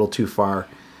go a little too far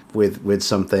with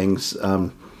some things.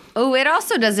 It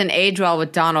also doesn't age well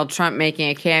with Donald Trump making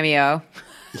a cameo.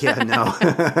 Yeah, no.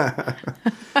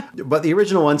 But the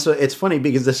original one, so it's funny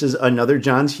because this is another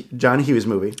John Hughes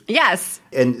movie. Yes.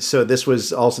 And so this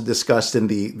was also discussed in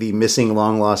the Missing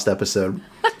Long Lost episode.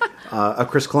 A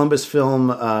Chris Columbus film,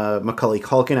 Macaulay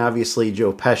Culkin, obviously,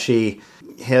 Joe Pesci,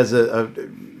 has a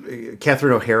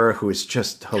Catherine O'Hara, who is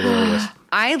just hilarious.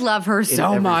 I love her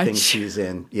so much. Everything she's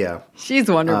in, yeah. She's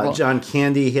wonderful. John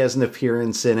Candy has an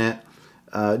appearance in it.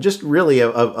 Just really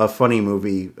a funny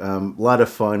movie. A lot of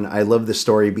fun. I love the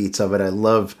story beats of it. I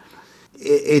love...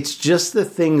 It's just the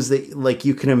things that, like,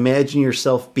 you can imagine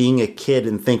yourself being a kid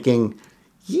and thinking,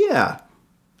 yeah,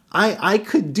 I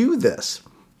could do this.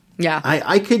 Yeah.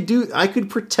 I could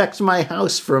protect my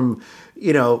house from,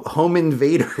 home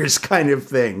invaders kind of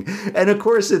thing. And of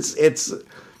course it's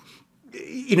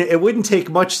it wouldn't take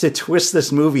much to twist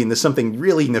this movie into something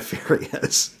really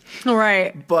nefarious.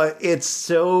 Right. But it's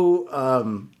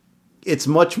so, it's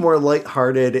much more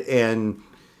lighthearted, and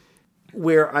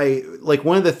where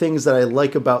one of the things that I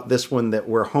like about this one that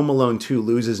where Home Alone 2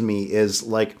 loses me is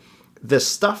like the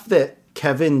stuff that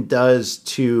Kevin does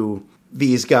to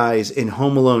these guys in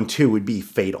Home Alone 2 would be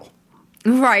fatal.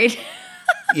 Right.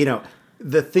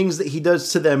 The things that he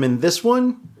does to them in this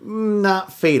one,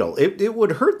 not fatal. It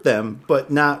would hurt them,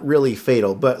 but not really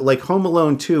fatal. But like Home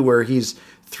Alone 2, where he's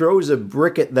throws a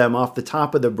brick at them off the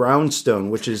top of the brownstone,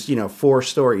 which is, 4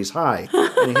 stories high,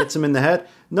 and it hits them in the head.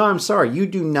 No, I'm sorry. You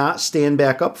do not stand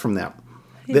back up from that.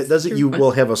 That doesn't. You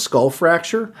will have a skull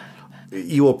fracture.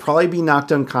 You will probably be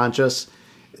knocked unconscious.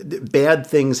 Bad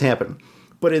things happen.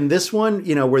 But in this one,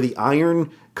 where the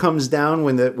iron comes down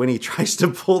when he tries to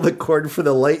pull the cord for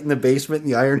the light in the basement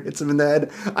and the iron hits him in the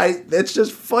head, that's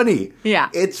just funny. Yeah.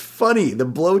 It's funny. The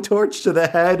blowtorch to the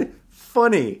head,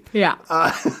 funny. Yeah.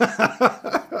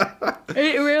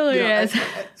 It really is.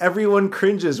 Everyone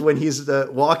cringes when he's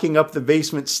walking up the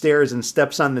basement stairs and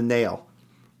steps on the nail.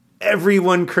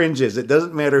 Everyone cringes. It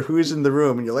doesn't matter who's in the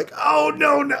room. And you're like, oh,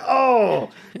 no.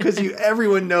 Because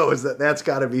everyone knows that's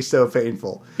got to be so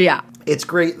painful. Yeah. It's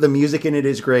great. The music in it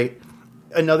is great.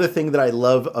 Another thing that I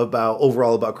love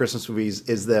overall about Christmas movies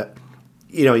is that,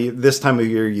 this time of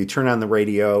year, you turn on the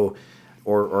radio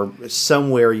or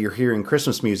somewhere you're hearing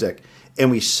Christmas music,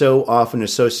 and we so often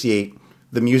associate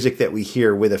the music that we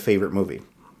hear with a favorite movie.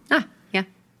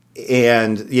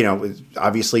 And,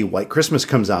 obviously White Christmas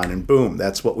comes on and boom,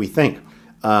 that's what we think.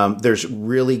 There's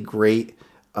really great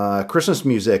Christmas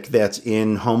music that's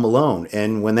in Home Alone.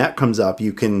 And when that comes up,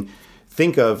 you can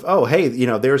think of, oh, hey,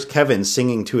 there's Kevin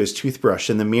singing to his toothbrush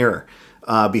in the mirror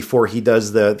before he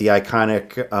does the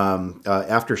iconic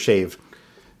aftershave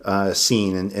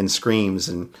scene and screams.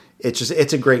 And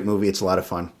it's a great movie. It's a lot of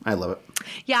fun. I love it.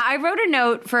 Yeah, I wrote a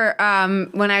note for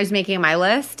when I was making my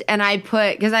list, and I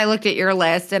put, because I looked at your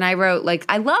list, and I wrote,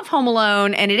 I love Home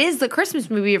Alone, and it is the Christmas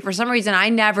movie, but for some reason, I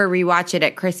never rewatch it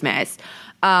at Christmas.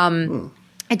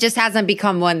 It just hasn't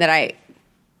become one that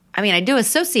I do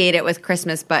associate it with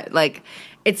Christmas, but,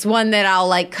 it's one that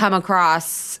I'll, come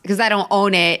across, because I don't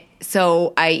own it,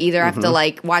 so I either have to,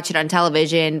 watch it on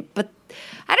television, but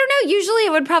I don't know. Usually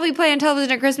it would probably play on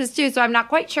television at Christmas too, so I'm not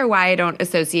quite sure why I don't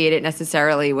associate it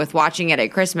necessarily with watching it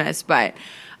at Christmas, but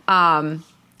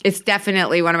it's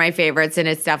definitely one of my favorites, and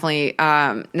it's definitely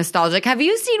nostalgic. Have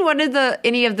you seen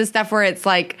any of the stuff where it's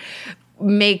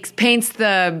paints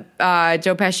the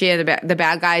Joe Pesci and the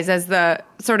bad guys as the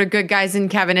sort of good guys and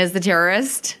Kevin as the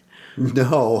terrorist?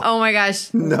 No. Oh my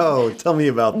gosh. No. Tell me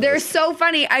about this. They're so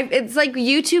funny. It's like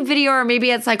YouTube video, or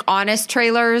maybe it's like honest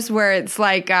trailers where it's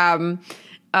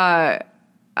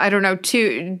I don't know,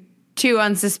 two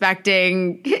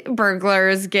unsuspecting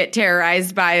burglars get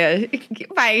terrorized by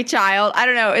a child. I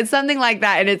don't know. It's something like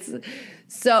that. And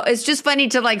it's just funny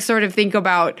to sort of think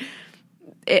about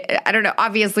it. I don't know.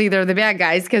 Obviously they're the bad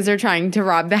guys because they're trying to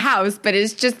rob the house, but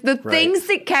it's just the things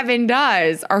that Kevin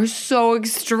does are so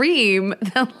extreme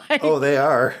that oh, they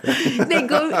are.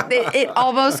 It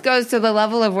almost goes to the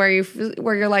level of where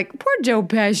you're like, poor Joe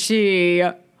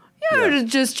Pesci. You're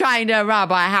just trying to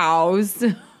rob a house.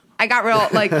 I got real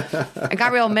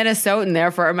Minnesotan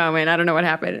there for a moment. I don't know what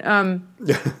happened.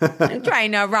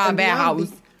 Trying to rob a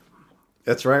house.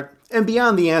 That's right. And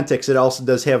beyond the antics, it also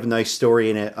does have a nice story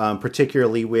in it,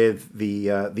 particularly with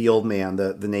the old man,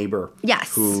 the neighbor,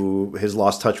 yes, who has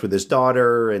lost touch with his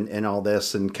daughter and all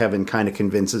this, and Kevin kind of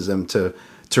convinces him to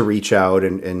reach out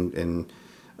and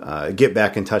get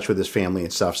back in touch with his family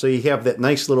and stuff. So you have that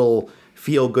nice little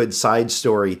feel-good side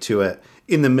story to it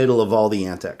in the middle of all the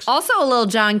antics. Also a little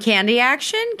John Candy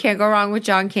action. Can't go wrong with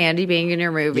John Candy being in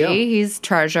your movie. Yeah. He's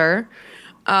treasure.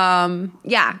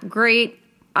 Yeah, great.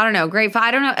 I don't know. Great.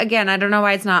 I don't know. Again, I don't know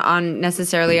why it's not on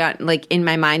necessarily on, in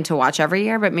my mind to watch every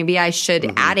year, but maybe I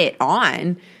should add it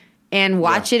on and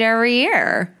watch it every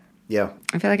year. Yeah.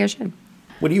 I feel like I should.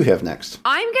 What do you have next?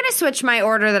 I'm going to switch my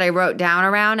order that I wrote down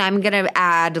around. I'm going to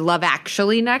add Love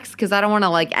Actually next because I don't want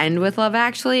to end with Love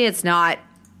Actually. It's not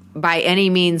by any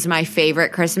means my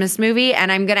favorite Christmas movie.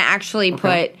 And I'm going to actually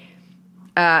put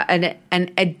an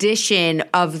edition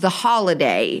of The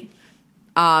Holiday.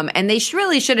 And they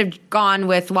really should have gone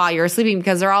with While You're Sleeping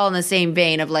because they're all in the same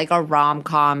vein of a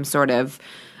rom-com sort of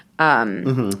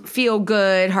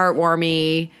feel-good,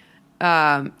 heartwarming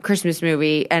Christmas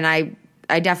movie. And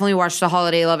I definitely watched The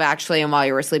Holiday, Love Actually, and While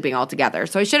You Were Sleeping all together.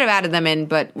 So I should have added them in,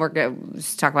 but we're going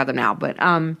to talk about them now. But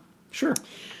sure.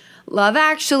 Love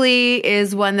Actually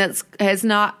is one has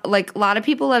not, a lot of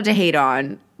people love to hate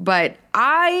on, but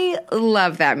I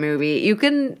love that movie. You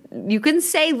can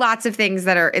say lots of things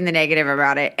that are in the negative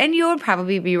about it, and you would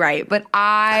probably be right. But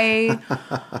I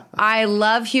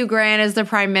love Hugh Grant as the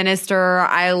Prime Minister.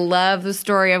 I love the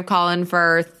story of Colin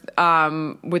Firth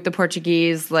with the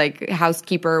Portuguese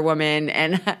housekeeper woman,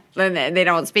 and they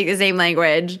don't speak the same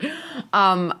language.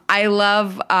 I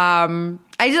love all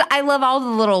the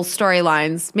little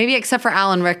storylines, maybe except for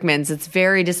Alan Rickman's. It's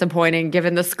very disappointing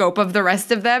given the scope of the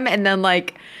rest of them. And then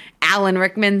Alan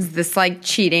Rickman's this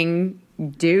cheating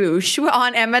douche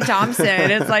on Emma Thompson.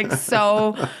 It's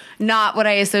so not what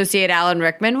I associate Alan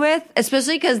Rickman with,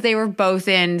 especially because they were both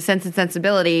in Sense and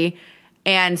Sensibility.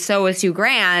 And so is Hugh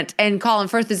Grant, and Colin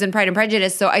Firth is in Pride and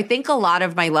Prejudice. So I think a lot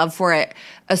of my love for it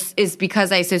is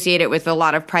because I associate it with a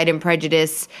lot of Pride and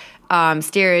Prejudice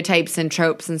stereotypes and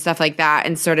tropes and stuff like that,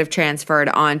 and sort of transferred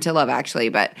on to Love Actually.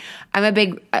 But I'm a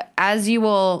big, as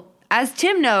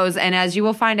Tim knows, and as you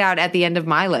will find out at the end of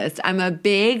my list, I'm a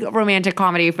big romantic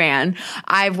comedy fan.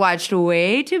 I've watched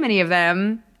way too many of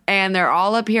them, and they're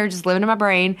all up here just living in my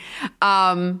brain,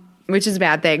 which is a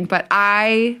bad thing. But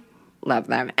I love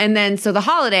them. And then, so The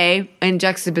Holiday in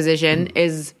juxtaposition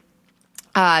is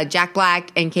Jack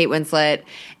Black and Kate Winslet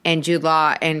and Jude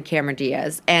Law and Cameron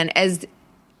Diaz. And as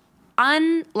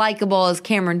unlikable as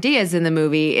Cameron Diaz in the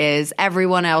movie is,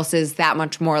 everyone else is that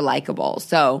much more likable.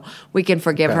 So we can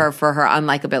forgive her for her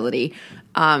unlikability.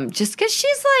 Just because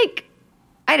she's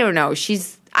I don't know.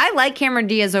 I like Cameron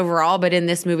Diaz overall, but in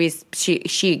this movie,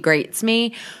 she grates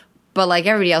me. But, like,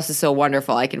 everybody else is so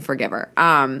wonderful, I can forgive her.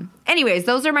 Anyways,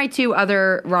 those are my two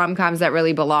other rom-coms that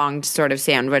really belonged sort of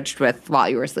sandwiched with While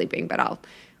You Were Sleeping, but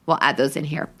we'll add those in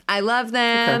here. I love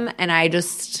them, and I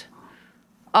just...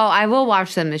 Oh, I will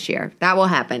watch them this year. That will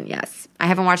happen, yes. I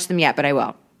haven't watched them yet, but I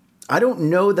will. I don't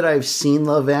know that I've seen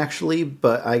Love Actually,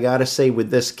 but I gotta say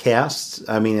with this cast,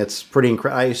 I mean, it's pretty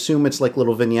incredible. I assume it's like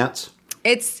little vignettes.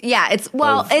 It's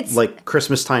like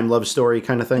Christmas time love story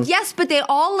kind of thing. Yes, but they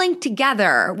all link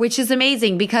together, which is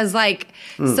amazing because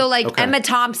Emma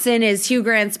Thompson is Hugh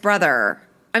Grant's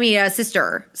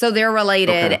sister. So they're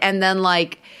related. Okay. And then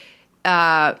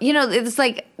it's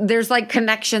like there's like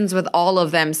connections with all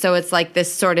of them. So it's like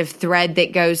this sort of thread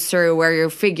that goes through where you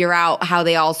figure out how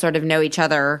they all sort of know each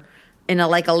other in a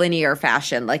linear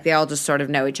fashion. Like they all just sort of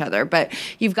know each other. But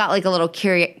you've got like a little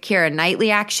Keira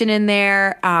Knightley action in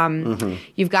there.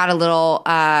 You've got a little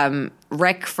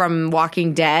Rick from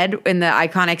Walking Dead in the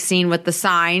iconic scene with the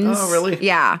signs. Oh, really?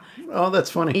 Yeah. Oh, that's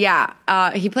funny. Yeah.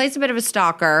 He plays a bit of a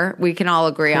stalker. We can all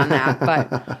agree on that.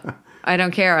 But I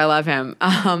don't care. I love him.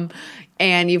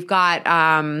 And you've got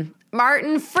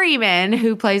Martin Freeman,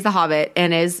 who plays the Hobbit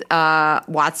and is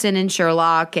Watson in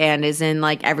Sherlock and is in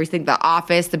like everything, The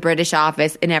Office, the British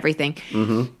Office, and everything.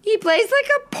 Mm-hmm. He plays like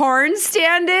a porn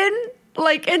stand-in.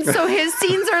 And so his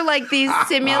scenes are like these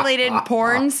simulated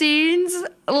porn scenes.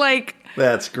 Like,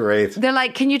 that's great. They're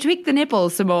like, can you tweak the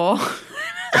nipples some more?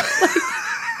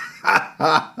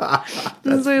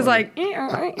 So he's like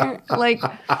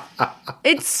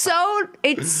it's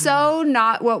so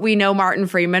not what we know Martin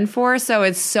Freeman for. So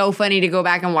it's so funny to go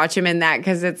back and watch him in that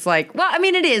because it's like, well, I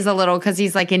mean, it is a little because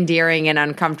he's like endearing and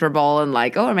uncomfortable and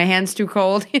like, oh, are my hands too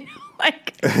cold?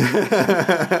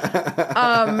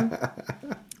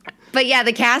 But yeah,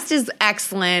 the cast is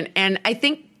excellent, and I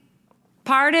think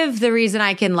part of the reason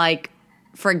I can like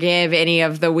forgive any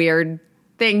of the weird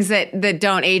things that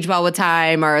don't age well with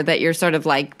time or that you're sort of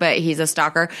like, but he's a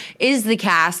stalker, is the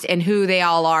cast and who they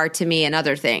all are to me and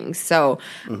other things. So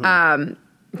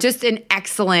just an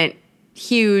excellent,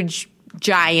 huge,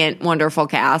 giant, wonderful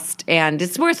cast. And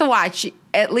it's worth a watch,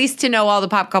 at least to know all the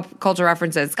pop culture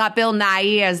references. It's got Bill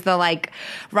Nighy as the like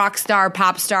rock star,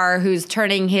 pop star who's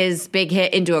turning his big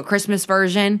hit into a Christmas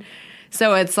version.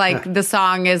 So it's like the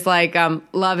song is like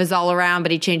Love Is All Around,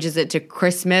 but he changes it to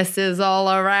Christmas Is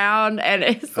All Around. And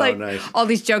it's like all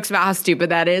these jokes about how stupid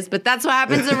that is. But that's what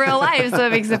happens in real life, so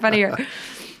it makes it funnier.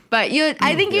 But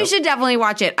I think you should definitely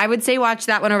watch it. I would say watch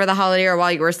that one over the holiday or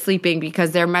while you were sleeping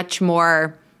because they're much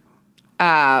more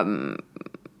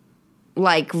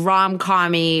like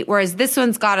rom-com-y, whereas this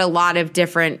one's got a lot of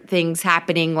different things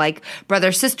happening, like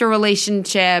brother-sister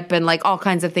relationship and like all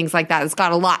kinds of things like that. It's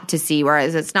got a lot to see,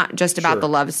 whereas it's not just about the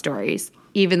love stories,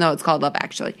 even though it's called Love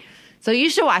Actually. So you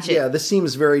should watch it. Yeah, this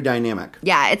seems very dynamic.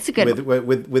 Yeah, it's a good one.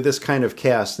 With this kind of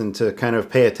cast and to kind of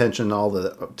pay attention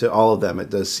to all of them, it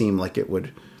does seem like it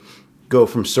would go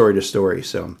from story to story.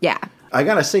 So yeah. I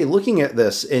gotta say, looking at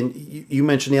this, and you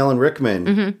mentioned Alan Rickman.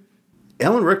 Mm-hmm.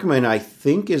 Alan Rickman, I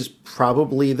think, is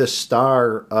probably the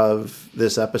star of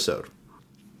this episode.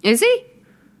 Is he?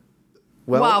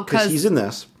 Well, because he's in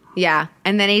this. Yeah,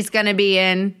 and then he's going to be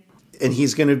in... And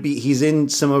he's in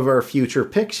some of our future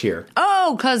picks here.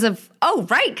 Oh, because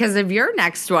of your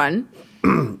next one.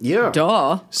 Yeah.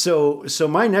 Duh. So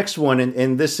my next one,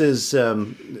 and this is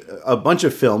a bunch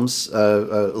of films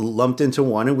lumped into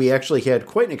one, and we actually had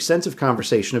quite an extensive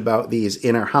conversation about these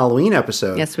in our Halloween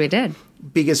episode. Yes, we did.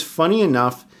 Because funny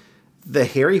enough, the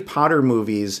Harry Potter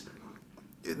movies,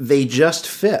 they just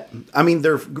fit. I mean,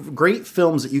 they're great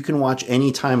films that you can watch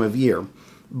any time of year,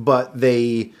 but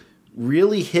they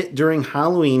really hit during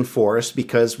Halloween for us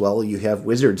because, well, you have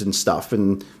wizards and stuff,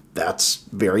 and that's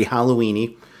very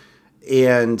Halloween-y.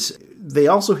 And they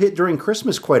also hit during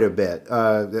Christmas quite a bit.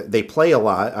 They play a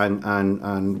lot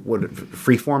on what,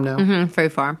 Freeform now? Mm-hmm,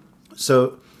 Freeform.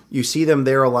 So you see them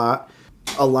there a lot.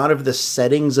 A lot of the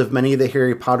settings of many of the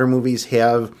Harry Potter movies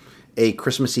have a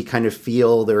Christmassy kind of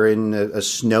feel. They're in a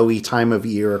snowy time of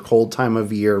year, a cold time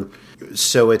of year.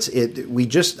 So I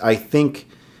think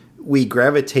we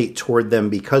gravitate toward them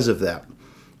because of that.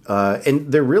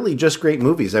 And they're really just great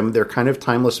movies. I mean, they're kind of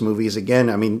timeless movies. Again,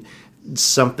 I mean,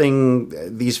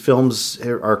 these films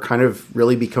are kind of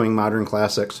really becoming modern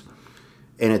classics.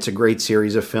 And it's a great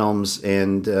series of films.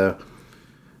 And,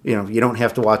 you don't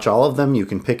have to watch all of them. You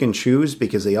can pick and choose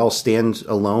because they all stand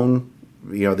alone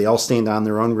they all stand on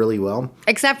their own really well.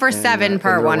 Except for 7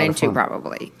 part 1 and 2,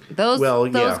 probably. Those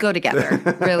go together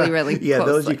really, really yeah,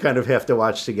 closely. Those you kind of have to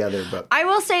watch together. But I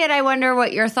will say, and I wonder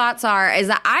what your thoughts are, is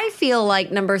that I feel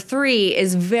like number 3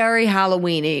 is very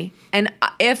Halloween-y. And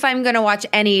if I'm going to watch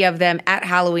any of them at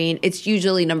Halloween, it's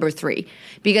usually number 3.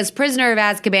 Because Prisoner of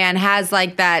Azkaban has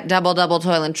like that double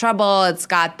toil and trouble. It's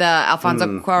got the Alfonso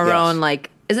Cuarón,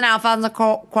 yes. Isn't Alfonso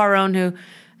Cuarón who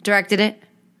directed it?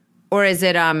 Or is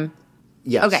it,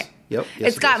 Yes. Okay. Yep. Yes,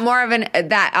 it's got more of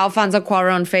that Alfonso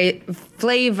Cuarón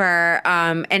flavor,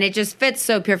 and it just fits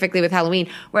so perfectly with Halloween.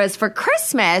 Whereas for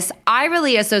Christmas, I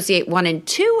really associate 1 and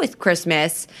 2 with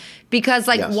Christmas because,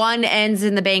 yes. 1 ends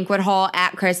in the banquet hall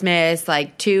at Christmas.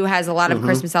 2 has a lot of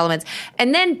Christmas elements.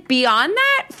 And then beyond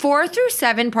that, 4 through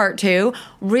 7, part 2,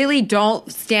 really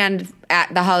don't stand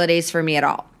at the holidays for me at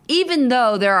all. Even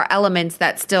though there are elements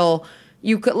that still...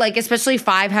 You could especially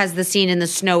 5 has the scene in the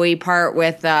snowy part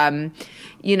with, the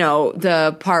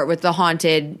part with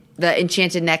the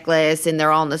enchanted necklace, and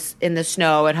they're all in the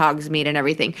snow at Hogsmeade and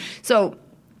everything. So,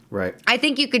 right. I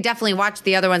think you could definitely watch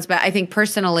the other ones, but I think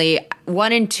personally,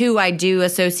 1 and 2 I do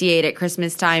associate at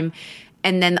Christmas time,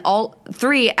 and then all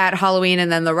 3 at Halloween,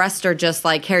 and then the rest are just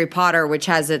like Harry Potter, which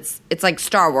has it's like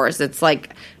Star Wars. It's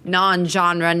like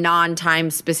non-genre, non-time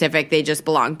specific. They just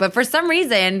belong. But for some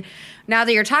reason, now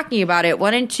that you're talking about it,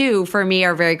 1 and 2 for me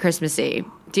are very Christmassy.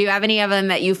 Do you have any of them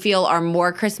that you feel are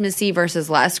more Christmassy versus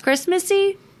less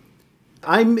Christmassy?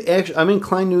 I'm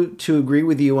inclined to agree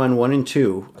with you on 1 and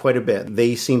 2 quite a bit.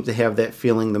 They seem to have that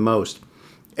feeling the most.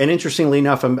 And interestingly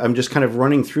enough, I'm just kind of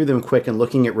running through them quick and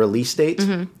looking at release dates.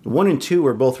 1 and 2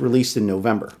 were both released in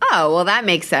November. Oh, well, that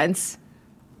makes sense.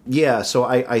 Yeah, so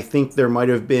I think there might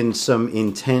have been some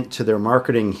intent to their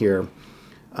marketing here.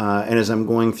 And as I'm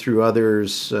going through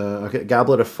others,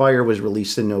 Goblet of Fire was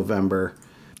released in November.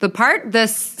 The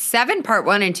 7 part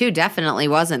 1 and 2 definitely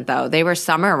wasn't, though. They were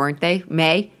summer, weren't they?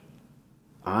 May?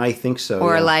 I think so.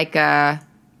 Or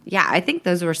I think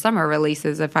those were summer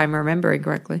releases, if I'm remembering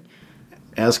correctly.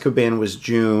 Azkaban was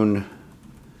June,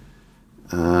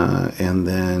 and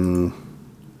then...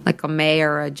 Like a May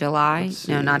or a July?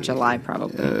 No, not July,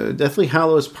 probably. Deathly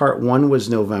Hallows Part 1 was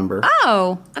November.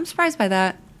 Oh, I'm surprised by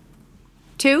that.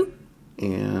 2?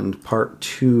 And Part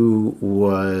 2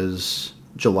 was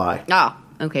July. Oh,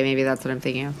 okay, maybe that's what I'm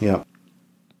thinking of. Yeah.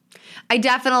 I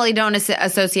definitely don't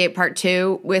associate Part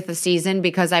 2 with the season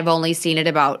because I've only seen it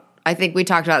about... I think we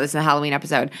talked about this in the Halloween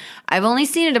episode. I've only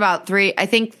seen it about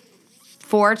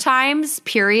 4 times,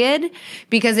 period,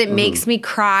 because it makes me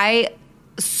cry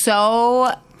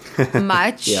so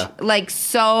much,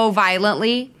 so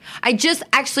violently.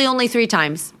 Only 3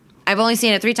 times. I've only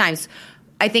seen it 3 times.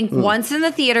 I think once in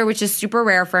the theater, which is super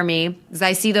rare for me, because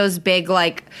I see those big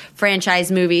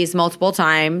franchise movies multiple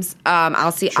times.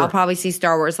 I'll probably see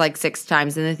Star Wars 6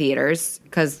 times in the theaters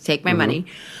because take my money.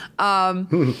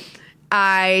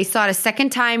 I saw it a second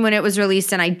time when it was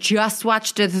released, and I just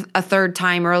watched it a third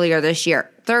time earlier this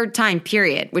year. Third time,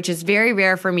 period, which is very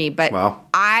rare for me. But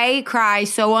I cry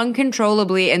so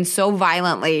uncontrollably and so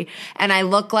violently, and I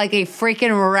look like a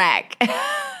freaking wreck.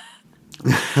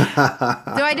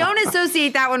 So I don't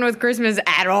associate that one with Christmas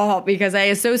at all because I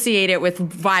associate it with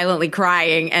violently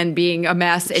crying and being a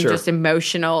mess and just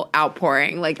emotional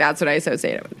outpouring. That's what I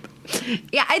associate it with.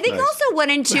 Yeah, I think also 1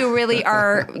 and 2 really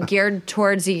are geared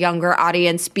towards a younger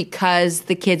audience because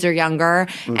the kids are younger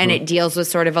and it deals with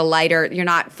sort of a lighter,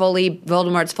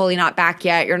 Voldemort's fully not back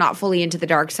yet. You're not fully into the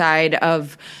dark side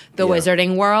of the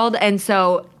wizarding world. And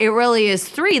so it really is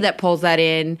 3 that pulls that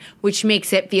in, which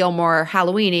makes it feel more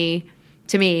Halloween-y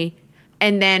to me.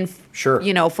 And then,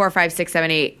 4, 5, 6,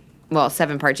 7, 8,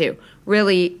 7 part 2,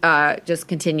 really just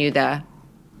continue the,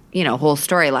 whole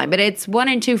storyline. But it's 1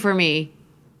 and 2 for me.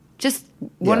 Just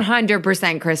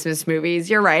 100% Christmas movies.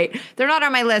 You're right. They're not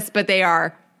on my list, but they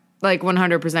are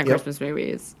 100% Christmas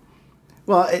movies.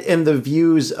 Well, and the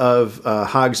views of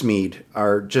Hogsmeade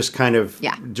are just kind of,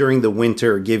 during the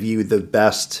winter, give you the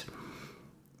best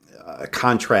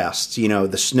contrasts.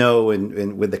 The snow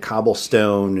and with the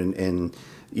cobblestone and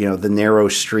the narrow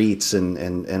streets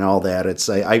and all that. It's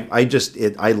I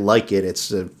like it. It's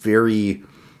a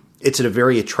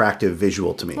very attractive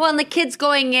visual to me. Well, and the kids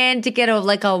going in to get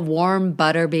a warm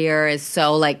butterbeer is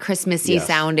so Christmassy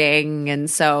sounding, and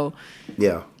so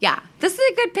yeah, this is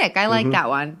a good pick. I like that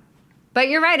one. But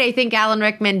you're right. I think Alan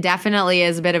Rickman definitely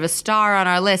is a bit of a star on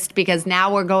our list because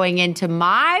now we're going into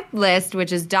my list,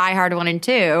 which is Die Hard 1 and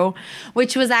 2,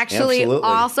 which was actually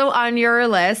also on your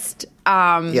list.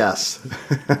 Yes.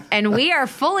 And we are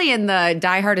fully in the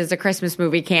Die Hard is a Christmas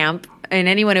movie camp. And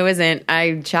anyone who isn't,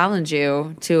 I challenge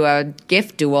you to a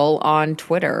gift duel on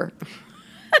Twitter.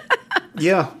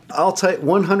 Yeah, I'll tell you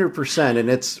 100%. And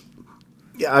it's,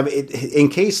 yeah, I mean, in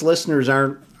case listeners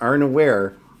aren't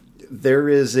aware, there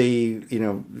is it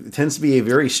tends to be a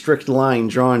very strict line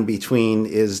drawn between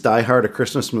is Die Hard a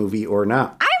Christmas movie or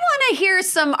not. I want to hear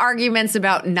some arguments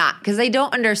about not, because I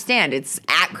don't understand. It's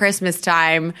at Christmas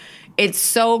time. It's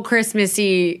so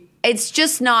Christmassy. It's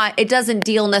just not, it doesn't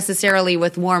deal necessarily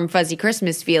with warm, fuzzy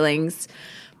Christmas feelings,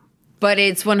 but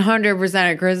it's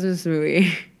 100% a Christmas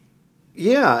movie.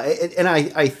 Yeah, and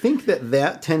I think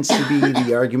that tends to be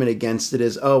the argument against it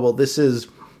is, oh, well, this is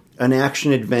an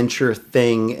action-adventure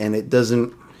thing, and it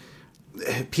doesn't...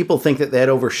 People think that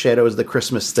overshadows the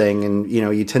Christmas thing, and,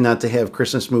 you tend not to have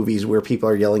Christmas movies where people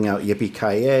are yelling out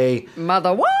yippee-ki-yay.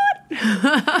 Mother what?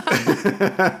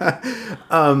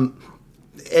 And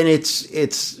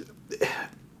it's...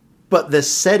 But the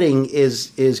setting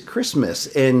is Christmas,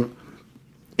 and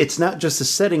it's not just the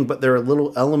setting, but there are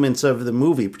little elements of the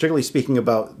movie, particularly speaking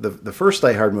about the first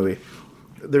Die Hard movie.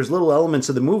 There's little elements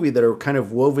of the movie that are kind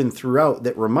of woven throughout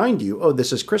that remind you, oh,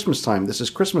 this is Christmas time. This is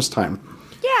Christmas time.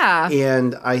 Yeah.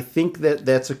 And I think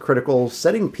that's a critical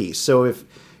setting piece. So if,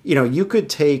 you could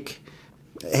take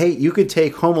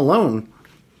Home Alone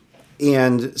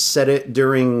and set it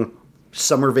during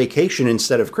summer vacation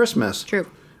instead of Christmas. True.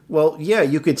 Well, yeah,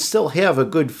 you could still have a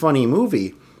good, funny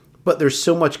movie, but there's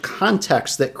so much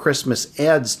context that Christmas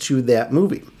adds to that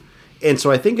movie. And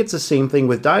so I think it's the same thing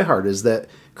with Die Hard, is that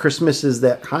Christmas is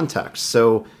that context.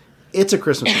 So it's a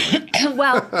Christmas movie.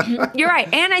 Well, you're right.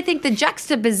 And I think the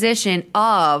juxtaposition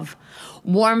of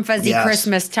warm, fuzzy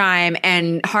Christmas time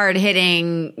and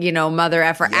hard-hitting, mother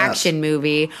effer action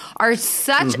movie are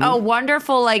such a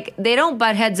wonderful, they don't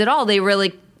butt heads at all. They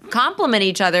really complement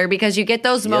each other, because you get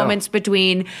those moments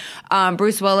between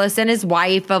Bruce Willis and his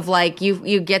wife of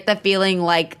you get the feeling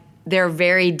like they're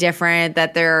very different,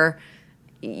 that they're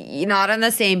not on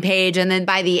the same page, and then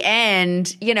by the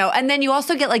end, and then you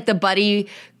also get the buddy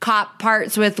cop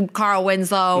parts with Carl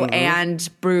Winslow and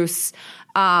Bruce,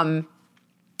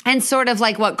 and sort of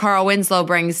what Carl Winslow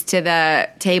brings to the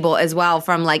table as well,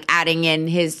 from adding in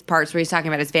his parts where he's talking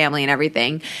about his family and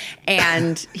everything.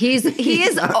 And he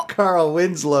is not Carl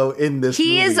Winslow in this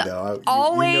movie. He is though.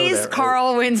 always that, right?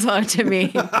 Carl Winslow to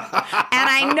me. And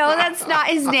I know that's not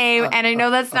his name, and I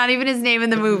know that's not even his name in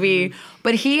the movie,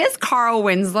 but he is Carl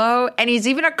Winslow, and he's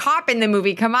even a cop in the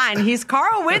movie. Come on, he's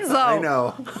Carl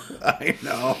Winslow. I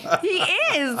know. He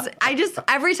is.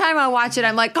 Every time I watch it,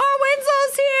 I'm like, Carl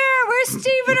Winslow's here. Where's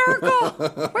Stephen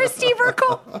Urkel? Where's Steve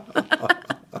Urkel?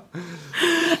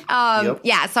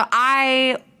 Yeah, so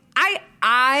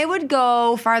I would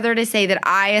go farther to say that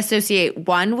I associate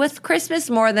one with Christmas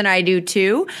more than I do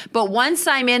two. But once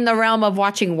I'm in the realm of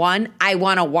watching one, I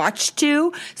want to watch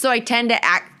two. So I tend to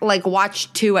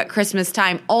watch two at Christmas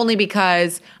time only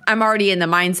because I'm already in the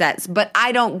mindsets. But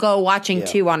I don't go watching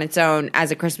two on its own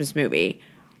as a Christmas movie.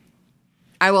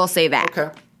 I will say that.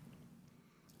 Okay.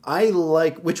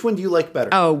 Which one do you like better?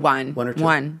 Oh, one. One or two?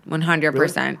 100%.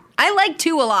 Really? I like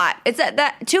two a lot. It's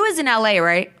that two is in LA,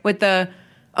 right?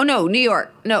 Oh no, New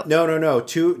York. No.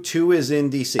 Two is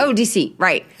in DC. Oh, DC,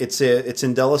 right. It's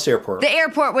in Dulles Airport. The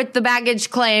airport with the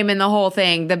baggage claim and the whole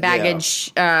thing, the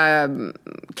baggage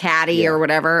caddy or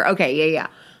whatever. Okay, yeah.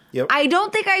 Yep. I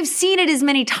don't think I've seen it as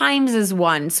many times as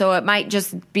one, so it might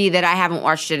just be that I haven't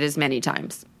watched it as many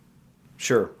times.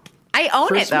 Sure. I own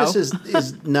Christmas it, though.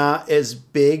 is not as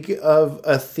big of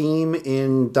a theme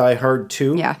in Die Hard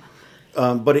 2. Yeah.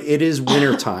 But it is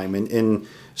wintertime, and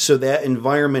so that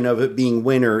environment of it being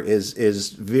winter is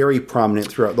very prominent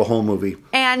throughout the whole movie.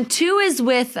 And 2 is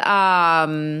with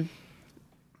William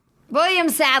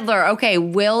Sadler. Okay,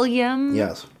 William.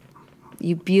 Yes.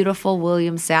 You beautiful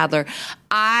William Sadler.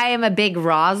 I am a big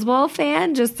Roswell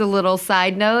fan, just a little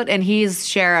side note, and he's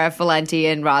Sheriff Valenti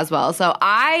in Roswell. So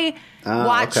I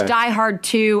watched Die Hard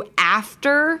 2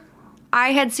 after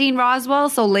I had seen Roswell,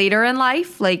 so later in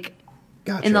life,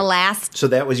 Gotcha. in the last... So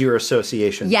that was your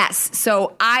association. Yes.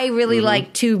 So I really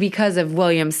like 2 because of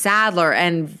William Sadler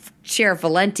and Sheriff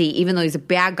Valenti, even though he's a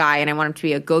bad guy and I want him to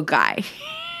be a good guy.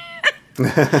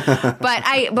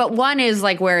 But 1 is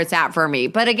where it's at for me.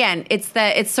 But again,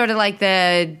 it's sort of like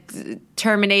the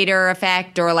Terminator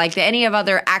effect or any of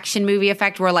other action movie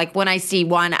effect where when I see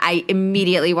 1, I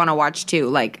immediately want to watch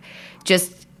 2.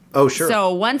 Oh, sure.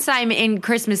 So once I'm in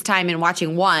Christmas time and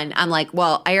watching 1, I'm like,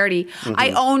 well,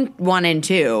 I own 1 and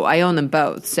 2. I own them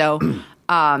both. So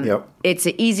it's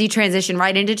an easy transition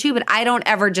right into 2, but I don't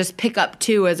ever just pick up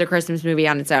 2 as a Christmas movie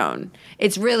on its own.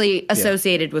 It's really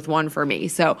associated with 1 for me.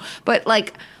 So, but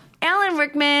Alan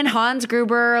Rickman, Hans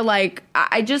Gruber,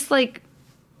 I just I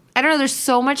don't know, there's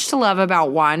so much to love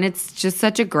about 1. It's just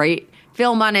such a great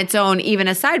film on its own, even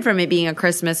aside from it being a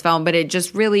Christmas film, but it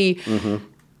just really,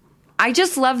 I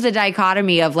just love the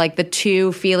dichotomy of like the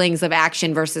two feelings of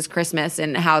action versus Christmas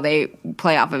and how they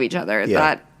play off of each other.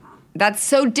 Yeah. That's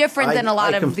so different than a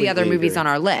lot of the other movies agree. on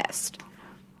our list.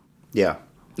 Yeah.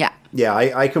 Yeah. Yeah,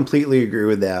 I completely agree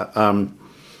with that.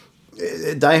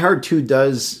 Die Hard 2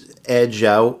 does edge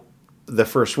out the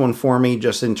first one for me,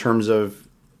 just in terms of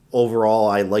overall,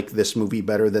 I like this movie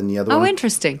better than the other one. Oh,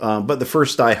 interesting. But the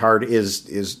first Die Hard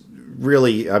is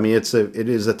really, I mean, it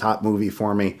is a top movie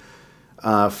for me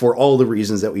for all the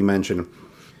reasons that we mentioned.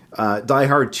 Die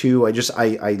Hard 2,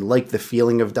 I like the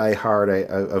feeling of Die Hard,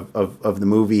 of the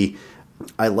movie.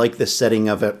 I like the setting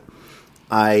of it.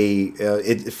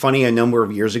 Funny, a number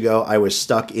of years ago, I was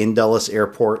stuck in Dulles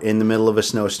Airport in the middle of a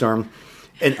snowstorm,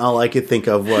 and all I could think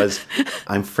of was,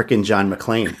 I'm frickin' John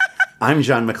McClane. I'm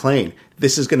John McClane.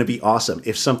 This is going to be awesome.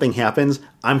 If something happens,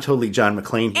 I'm totally John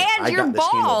McClane here. And you're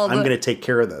bald. I'm going to take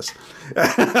care of this.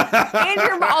 And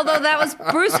you're, although that was,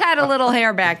 Bruce had a little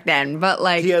hair back then, but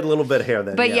like. He had a little bit of hair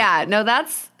then. But yeah, no,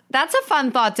 that's a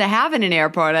fun thought to have in an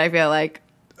airport, I feel like.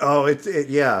 Oh,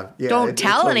 yeah. Don't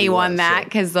tell totally anyone that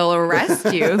because they'll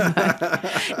arrest you.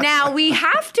 Now, we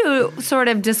have to sort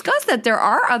of discuss that there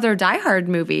are other Die Hard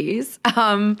movies.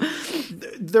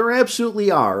 There absolutely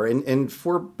are, and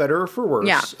for better or for worse.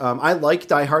 Yeah. I like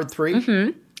Die Hard 3.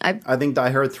 Mm-hmm. I think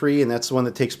Die Hard 3, and that's the one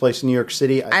that takes place in New York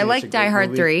City. I like Die Hard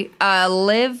movie. 3.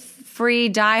 Live Free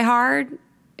Die Hard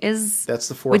is... That's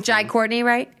the fourth with Jai one. Courtney,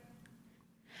 right?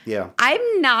 Yeah.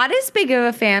 I'm not as big of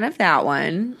a fan of that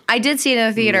one. I did see it in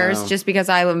the theaters just because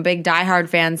I'm a big Die Hard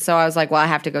fan, so I was like, well, I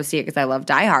have to go see it because I love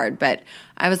Die Hard. But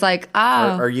I was like, oh.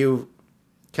 Are you...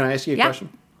 Can I ask you a question?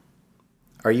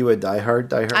 Are you a Die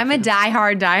Hard I'm fan? a Die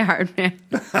Hard fan.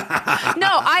 No,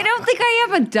 I don't think I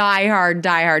am a Die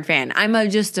Hard fan. I'm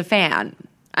just a fan.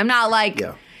 I'm not like...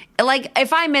 Yeah. Like,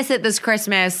 if I miss it this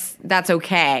Christmas, that's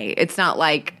okay. It's not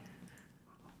like...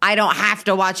 I don't have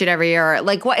to watch it every year.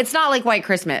 Like, it's not like White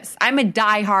Christmas. I'm a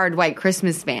diehard White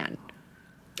Christmas fan.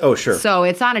 Oh, sure. So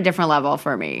it's on a different level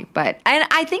for me. And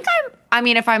I think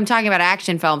if I'm talking about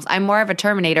action films, I'm more of a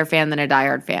Terminator fan than a Die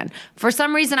Hard fan. For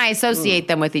some reason, I associate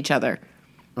them with each other.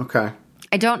 Okay.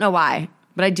 I don't know why,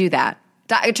 but I do that.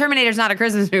 Terminator's not a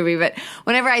Christmas movie, but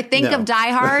whenever I think of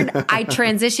Die Hard, I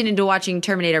transition into watching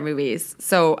Terminator movies.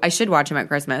 So I should watch them at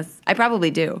Christmas. I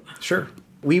probably do. Sure.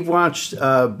 We've watched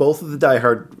both of the Die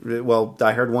Hard,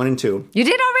 Die Hard 1 and 2. You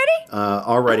did already?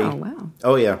 Already. Oh, wow.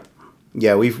 Oh, yeah.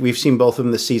 Yeah, we've seen both of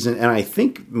them this season, and I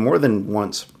think more than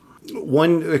once.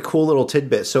 One cool little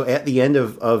tidbit. So at the end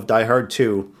of Die Hard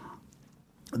 2,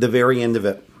 the very end of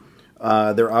it,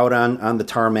 they're out on the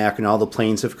tarmac, and all the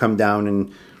planes have come down,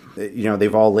 and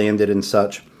they've all landed and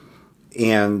such.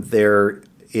 And there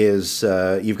is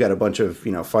you've got a bunch of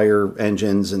fire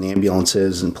engines and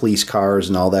ambulances and police cars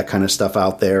and all that kind of stuff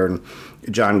out there, and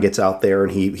John gets out there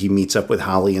and he meets up with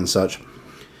Holly and such,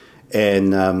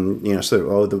 and they're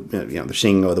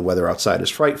seeing the weather outside is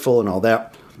frightful and all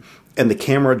that, and the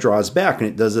camera draws back and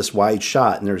it does this wide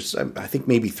shot, and there's I think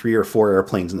maybe 3 or 4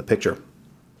 airplanes in the picture.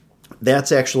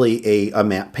 That's actually a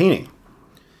matte painting.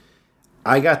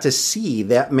 I got to see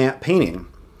that matte painting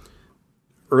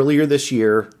earlier this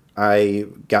year. I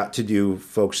got to do,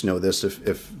 folks know this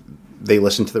if they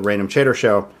listen to the Random Chatter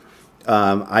Show,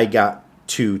 I got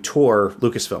to tour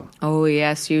Lucasfilm. Oh,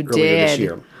 yes, you did. Earlier this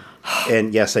year.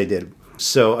 And yes, I did.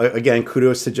 So again,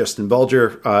 kudos to Justin Bulger,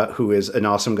 who is an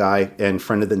awesome guy and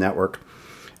friend of the network.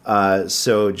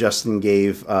 So Justin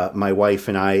gave my wife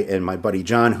and I and my buddy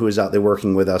John, who is out there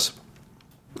working with us,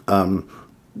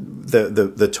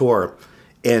 the tour.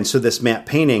 And so this matte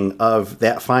painting of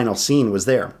that final scene was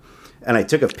there. And I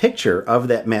took a picture of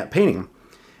that matte painting.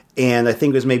 And I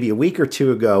think it was maybe a week or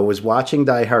two ago, was watching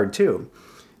Die Hard 2.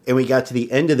 And we got to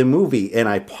the end of the movie, and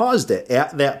I paused it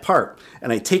at that part.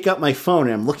 And I take out my phone,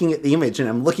 and I'm looking at the image, and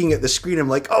I'm looking at the screen. I'm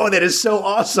like, oh, that is so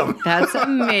awesome. That's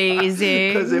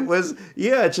amazing. Because it was,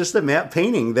 it's just a matte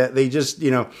painting that they just,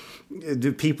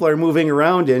 the people are moving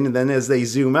around in, and then as they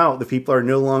zoom out, the people are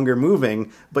no longer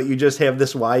moving, but you just have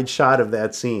this wide shot of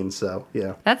that scene. So,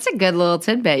 yeah. That's a good little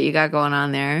tidbit you got going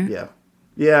on there. Yeah.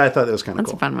 Yeah, I thought that was kind of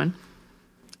cool. That's a fun one.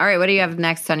 All right, what do you have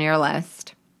next on your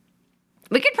list?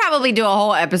 We could probably do a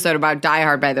whole episode about Die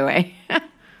Hard, by the way.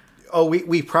 Oh,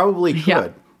 we probably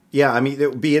could. Yeah, I mean, it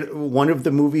would be one of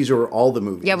the movies or all the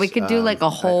movies. Yeah, we could do like a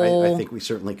whole... I think we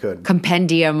certainly could.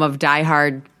 ...compendium of Die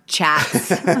Hard chats.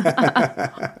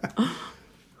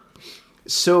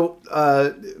 So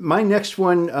my next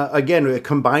one, again,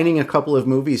 combining a couple of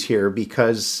movies here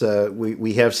because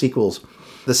we have sequels.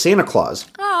 The Santa Claus.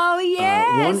 Oh,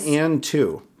 yes. 1 and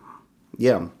 2.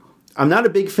 Yeah. I'm not a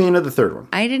big fan of the third one.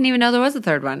 I didn't even know there was a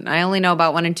third one. I only know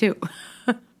about 1 and 2.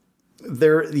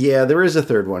 There is a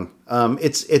third one.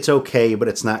 It's okay, but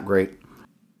it's not great.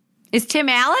 Is Tim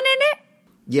Allen in it?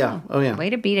 Yeah. Oh, yeah.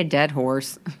 Way to beat a dead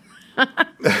horse.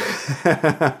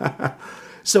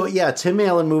 So yeah, Tim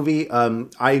Allen movie.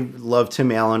 I love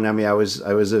Tim Allen. I mean, I was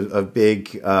a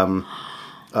big Home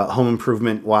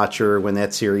Improvement watcher when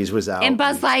that series was out. And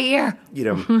Buzz Lightyear. You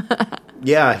know,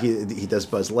 yeah, he does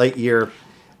Buzz Lightyear.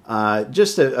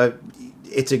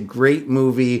 It's a great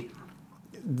movie.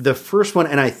 The first one,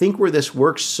 and I think where this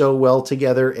works so well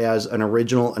together as an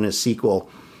original and a sequel,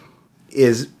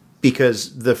 is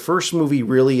because the first movie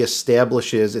really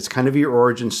establishes, it's kind of your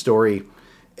origin story,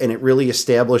 and it really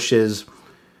establishes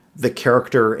the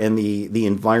character and the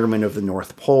environment of the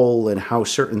North Pole and how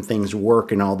certain things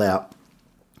work and all that.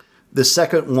 The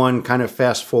second one kind of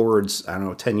fast forwards,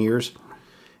 10 years,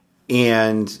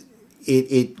 and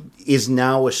it is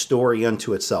now a story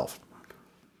unto itself.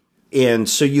 And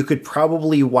so you could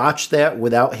probably watch that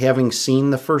without having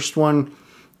seen the first one.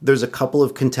 There's a couple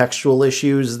of contextual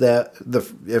issues that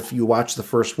if you watch the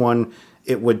first one,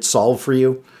 it would solve for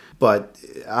you. But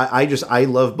I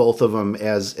love both of them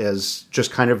as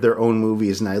just kind of their own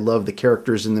movies, and I love the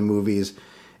characters in the movies.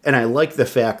 And I like the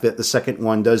fact that the second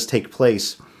one does take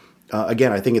place,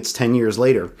 again, I think it's 10 years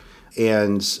later.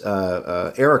 And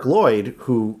Eric Lloyd,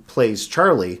 who plays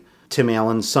Charlie, Tim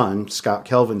Allen's son, Scott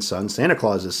Kelvin's son, Santa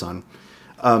Claus's son,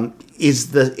 it's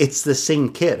the same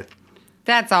kid.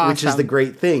 That's awesome. Which is the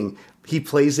great thing. He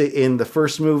plays it in the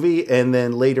first movie, and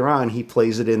then later on he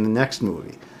plays it in the next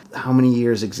movie. How many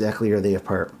years exactly are they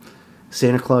apart?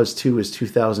 Santa Claus 2 is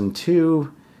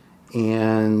 2002,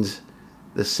 and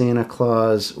the Santa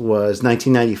Claus was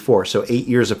 1994, so 8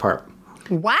 years apart.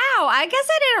 Wow, I guess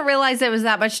I didn't realize there was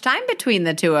that much time between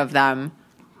the two of them.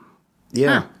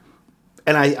 Yeah. Huh.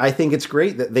 And I think it's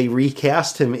great that they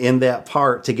recast him in that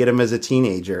part to get him as a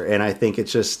teenager. And I think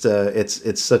it's just, the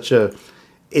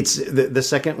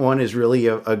second one is really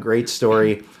a great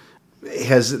story.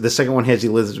 The second one has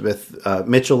Elizabeth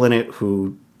Mitchell in it,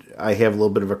 who I have a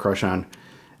little bit of a crush on.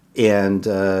 And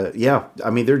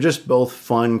they're just both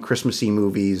fun Christmassy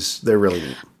movies. They're really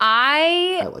neat.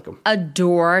 I like them.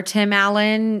 Adore Tim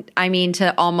Allen. I mean,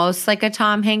 to almost like a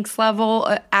Tom Hanks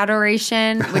level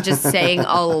adoration, which is saying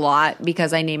a lot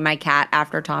because I named my cat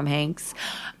after Tom Hanks.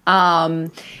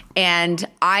 And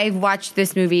I've watched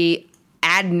this movie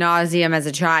ad nauseum as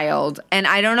a child, and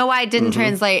I don't know why it didn't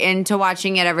translate into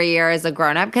watching it every year as a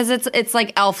grown up, because it's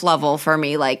like Elf level for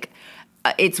me. Like,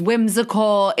 it's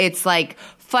whimsical, it's like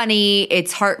funny,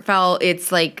 it's heartfelt,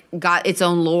 it's like got its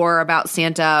own lore about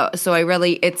Santa. So I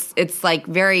really, it's like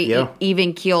very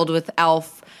even keeled with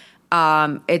Elf.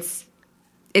 It's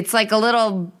like a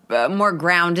little more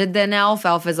grounded than Elf.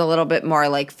 Elf is a little bit more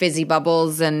like fizzy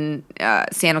bubbles, and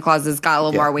Santa Claus has got a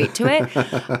little more weight to it.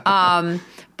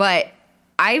 But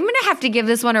I'm going to have to give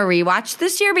this one a rewatch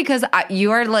this year, because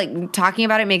you are like talking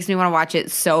about it makes me want to watch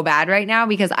it so bad right now,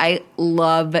 because I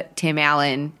love Tim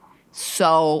Allen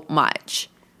so much.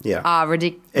 Yeah.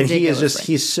 And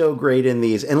he's so great in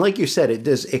these. And like you said,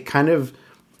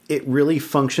 it really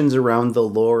functions around the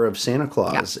lore of Santa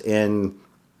Claus. Yeah. And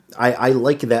I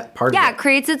like that part of it. Yeah, it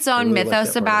creates its own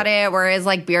mythos about it, where his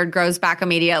like beard grows back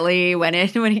immediately when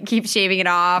he keeps shaving it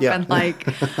off, and like,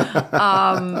 and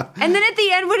then at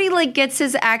the end when he like gets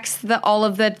his ex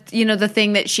the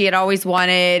thing that she had always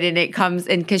wanted, and it comes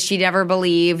and because she never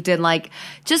believed, and like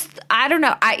just I don't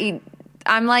know,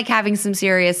 I'm like having some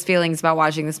serious feelings about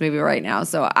watching this movie right now,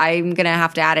 so I'm gonna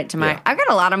have to add it to my. I've got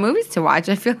a lot of movies to watch.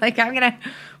 I feel like I'm gonna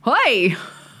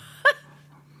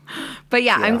But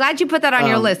I'm glad you put that on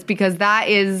your list, because that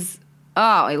is,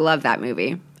 I love that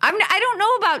movie. I don't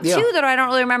know about 2, though. I don't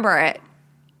really remember it.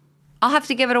 I'll have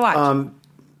to give it a watch.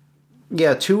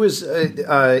 2 is,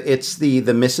 it's the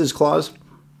Mrs. Claus.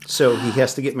 So he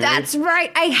has to get married. That's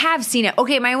right. I have seen it.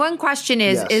 Okay, my one question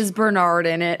is Bernard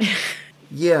in it?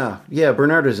 Yeah,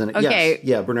 Bernard is in it. Okay. Yes.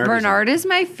 Yeah, Bernard is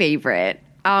my favorite.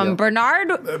 Bernard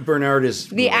is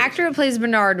the actor who plays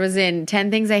Bernard was in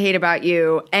 10 Things I Hate About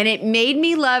You, and it made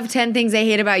me love 10 Things I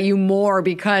Hate About You more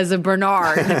because of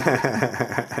Bernard.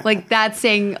 Like, that's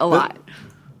saying a lot.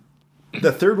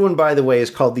 The third one, by the way,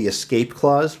 is called The Escape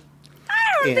Clause. I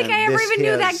don't think I ever even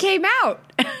knew that came out.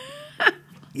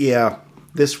 Yeah,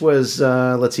 this was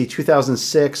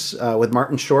 2006 with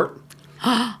Martin Short,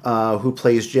 who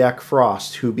plays Jack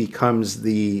Frost, who becomes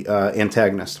the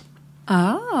antagonist.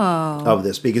 Of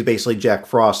this, because basically Jack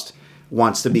Frost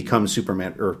wants to become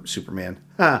Superman. Santa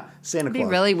Claus. It'd be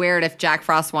really weird if Jack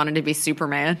Frost wanted to be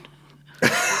Superman.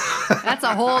 That's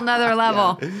a whole nother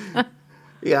level.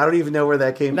 Yeah, I don't even know where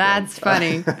that came That's from.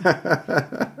 That's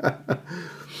funny.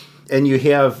 And you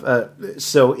have,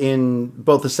 so in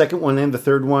both the second one and the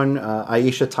third one,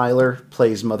 Aisha Tyler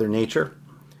plays Mother Nature.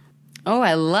 Oh,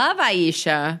 I love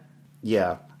Aisha.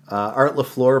 Yeah. Art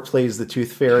LaFleur plays the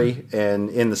Tooth Fairy, and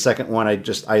in the second one,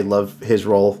 I love his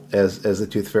role as the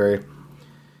Tooth Fairy.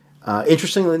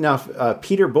 Interestingly enough,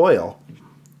 Peter Boyle,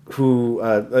 who,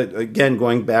 again,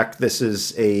 going back, this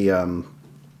is a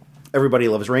Everybody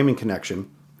Loves Raymond connection.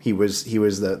 He was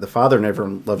the father in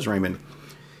Everyone Loves Raymond.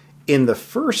 In the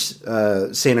first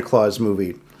Santa Claus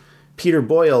movie, Peter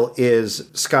Boyle is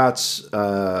Scott's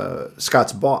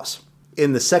boss.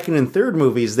 In the second and third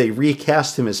movies, they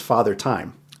recast him as Father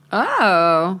Time.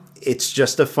 Oh. It's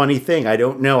just a funny thing. I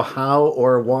don't know how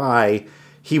or why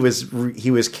he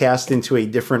was cast into a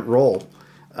different role.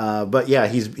 But yeah,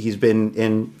 he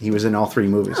was in all three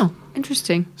movies. Oh,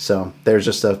 interesting. So there's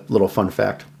just a little fun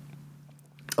fact.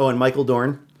 Oh, and Michael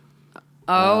Dorn.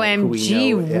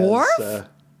 OMG, Worf?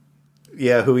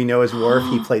 Yeah, who we know as Worf.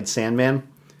 He played Sandman.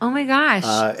 Oh my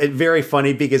gosh. Very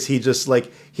funny because he just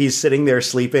he's sitting there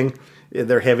sleeping.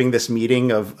 They're having this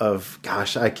meeting of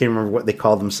gosh, I can't remember what they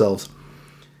call themselves.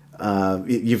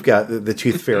 You've got the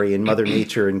Tooth Fairy and Mother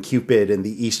Nature and Cupid and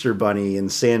the Easter Bunny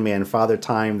and Sandman, Father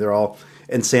Time. They're all,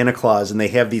 and Santa Claus, and they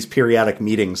have these periodic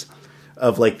meetings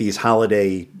of these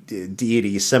holiday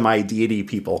deity, semi-deity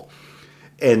people.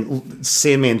 And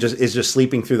Sandman is just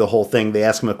sleeping through the whole thing. They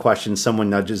ask him a question.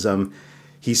 Someone nudges him.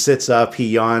 He sits up. He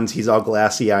yawns. He's all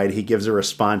glassy-eyed. He gives a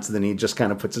response. And then he just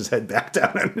kind of puts his head back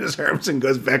down on his arms and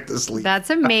goes back to sleep.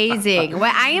 That's amazing.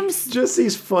 Well, I am just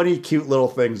these funny, cute little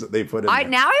things that they put in there.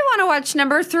 Now I want to watch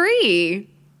number 3.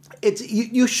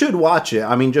 You should watch it.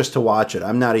 I mean, just to watch it.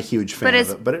 I'm not a huge fan of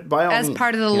it, but by all means, as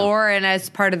part of the lore and as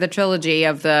part of the trilogy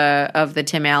of the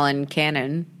Tim Allen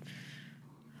canon.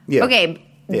 Yeah. Okay.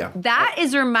 Yeah. That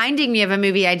is reminding me of a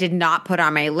movie I did not put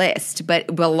on my list,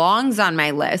 but belongs on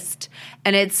my list.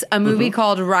 And it's a movie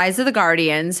called Rise of the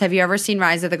Guardians. Have you ever seen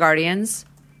Rise of the Guardians?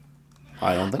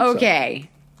 I don't think so. Okay.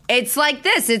 It's like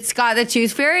this. It's got the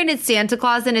Tooth Fairy, and it's Santa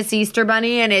Claus, and it's Easter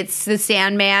Bunny, and it's the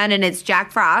Sandman, and it's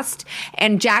Jack Frost.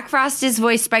 And Jack Frost is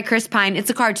voiced by Chris Pine. It's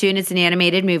a cartoon. It's an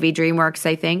animated movie. DreamWorks,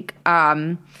 I think.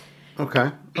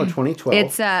 Okay. Oh, 2012.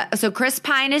 It's so Chris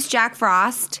Pine is Jack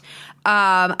Frost.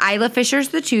 Isla Fisher's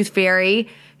the Tooth Fairy.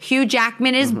 Hugh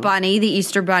Jackman is Bunny, the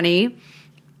Easter Bunny.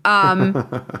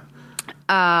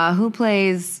 Who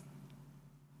plays?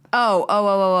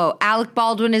 Oh. Alec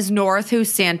Baldwin is North,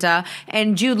 who's Santa,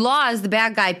 and Jude Law is the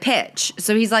bad guy, Pitch.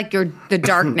 So he's like the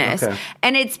darkness, Okay.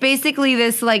 And it's basically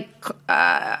this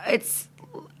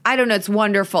I don't know, it's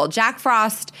wonderful. Jack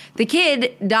Frost, the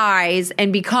kid dies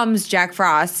and becomes Jack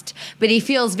Frost, but he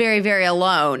feels very, very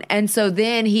alone. And so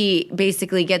then he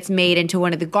basically gets made into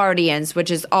one of the Guardians,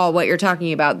 which is all what you're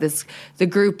talking about, the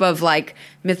group of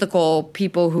mythical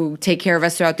people who take care of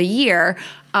us throughout the year,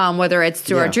 whether it's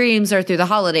through our dreams or through the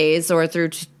holidays or through,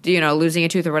 losing a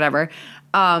tooth or whatever.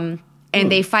 And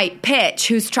they fight Pitch,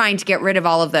 who's trying to get rid of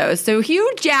all of those. So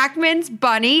Hugh Jackman's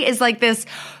Bunny is like this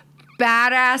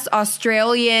badass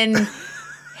Australian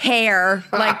hair,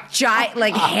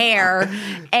 hair,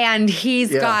 and he's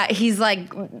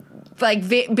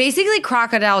basically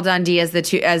Crocodile Dundee as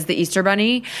the Easter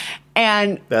Bunny,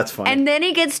 and that's funny. And then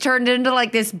he gets turned into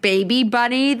this baby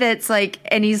bunny that's but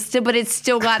it's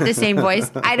still got the same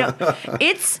voice.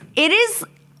 It is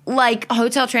like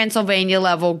Hotel Transylvania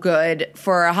level good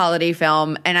for a holiday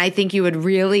film, and I think you would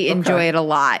really enjoy it a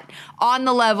lot. On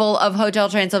the level of Hotel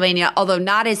Transylvania, although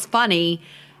not as funny,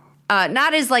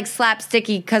 not as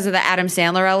slapsticky because of the Adam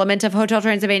Sandler element of Hotel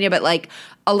Transylvania, but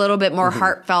a little bit more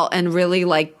heartfelt and really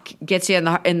gets you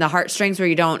in the heartstrings where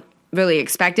you don't really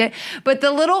expect it. But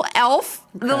the little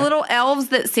little elves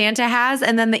that Santa has,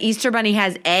 and then the Easter Bunny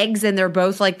has eggs, and they're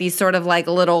both these sort of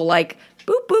little boop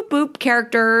boop boop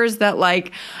characters that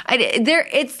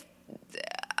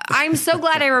I'm so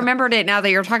glad I remembered it now that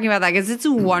you're talking about that, because it's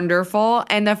wonderful.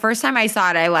 And the first time I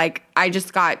saw it, I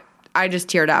just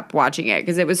teared up watching it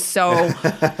because it was so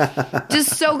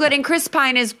just so good. And Chris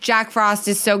Pine as Jack Frost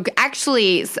is so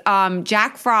actually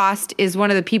Jack Frost is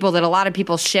one of the people that a lot of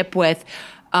people ship with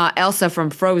Elsa from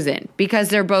Frozen, because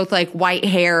they're both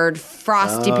white-haired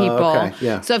frosty people. Okay.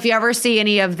 Yeah. So if you ever see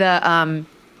any of the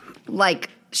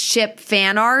ship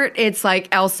fan art, it's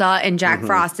Elsa and Jack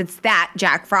Frost. It's that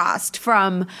Jack Frost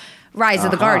from Rise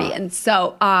of the Guardians.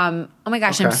 So, oh my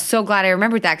gosh, I'm so glad I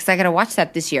remembered that, because I got to watch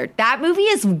that this year. That movie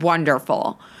is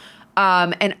wonderful.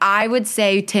 And I would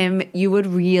say, Tim, you would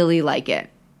really like it.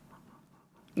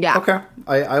 Yeah. Okay.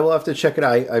 I will have to check it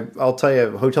out. I'll tell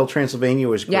you, Hotel Transylvania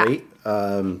was great.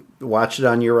 Yeah. Watched it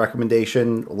on your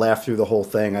recommendation. Laughed through the whole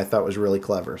thing. I thought it was really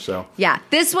clever. So yeah,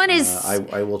 this one is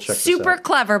I will check super this out.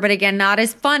 Clever, but again, not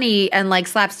as funny and like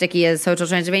slapsticky as Hotel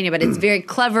Transylvania, but it's very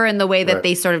clever in the way that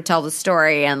they sort of tell the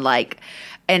story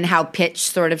and how pitch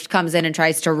sort of comes in and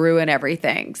tries to ruin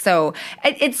everything. So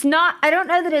it's not, I don't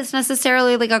know that it's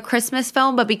necessarily like a Christmas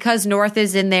film, but because North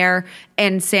is in there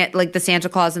and like the Santa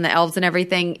Claus and the elves and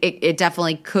everything, it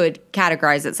definitely could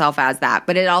categorize itself as that.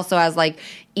 But it also has like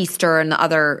Easter and the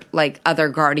other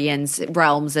Guardians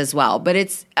realms as well. But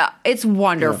it's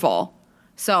wonderful. Yeah.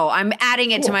 So I'm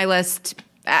adding it to my list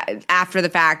after the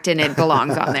fact, and it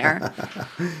belongs on there.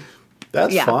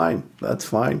 That's fine. That's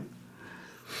fine.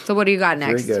 So what do you got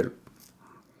next? Very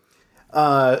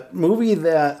good. Movie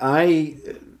that I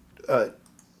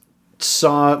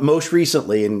saw most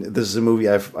recently, and this is a movie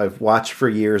I've watched for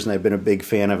years, and I've been a big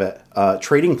fan of it.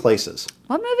 Trading Places.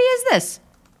 What movie is this?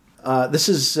 This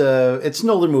is it's an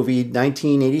older movie,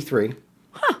 1983.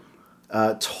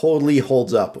 Huh. Totally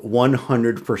holds up.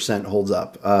 100% holds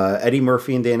up. Eddie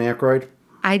Murphy and Dan Aykroyd.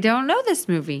 I don't know this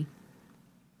movie.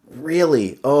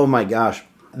 Really? Oh my gosh.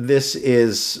 This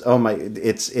is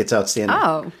it's outstanding.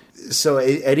 Oh, so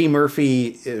Eddie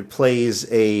Murphy plays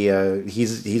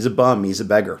he's a bum, he's a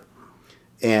beggar,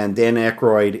 and Dan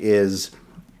Aykroyd is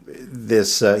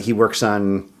this. He works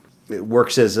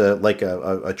as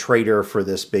a trader for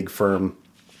this big firm,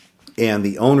 and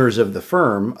the owners of the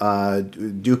firm,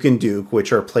 Duke and Duke,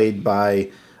 which are played by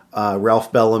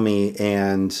Ralph Bellamy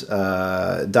and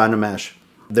Don Ameche,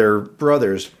 they're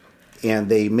brothers, and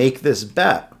they make this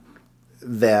bet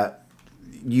that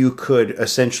you could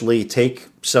essentially take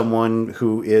someone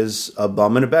who is a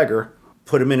bum and a beggar,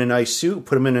 put him in a nice suit,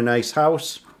 put him in a nice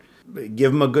house,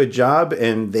 give them a good job,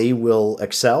 and they will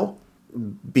excel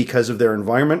because of their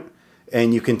environment.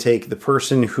 And you can take the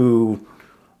person who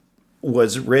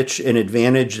was rich and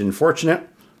advantaged and fortunate,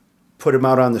 put him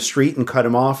out on the street and cut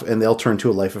him off, and they'll turn to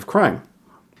a life of crime.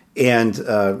 And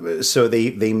so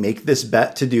they make this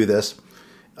bet to do this.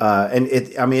 And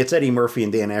it's Eddie Murphy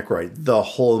and Dan Aykroyd. The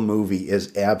whole movie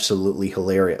is absolutely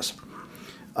hilarious.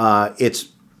 It's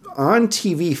on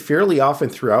TV fairly often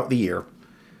throughout the year.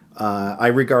 I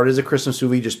regard it as a Christmas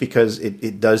movie just because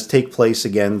it does take place,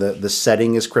 again, the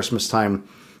setting is Christmas time,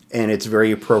 and it's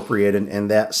very appropriate, and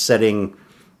that setting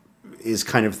is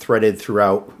kind of threaded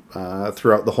throughout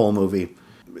the whole movie.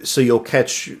 So you'll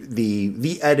catch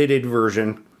the edited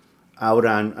version out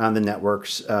on the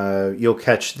networks. You'll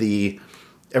catch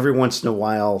every once in a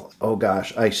while, oh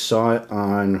gosh, I saw it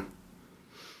on,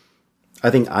 I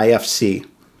think, IFC,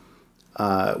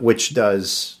 which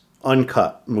does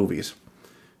uncut movies.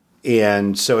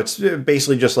 And so it's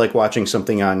basically just like watching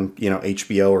something on,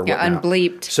 HBO or whatnot.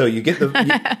 Unbleeped. So you get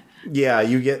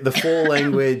you get the full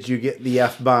language, you get the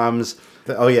F-bombs.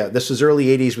 This was early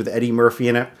 80s with Eddie Murphy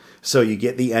in it. So you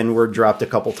get the N-word dropped a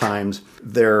couple times.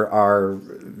 There are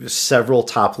several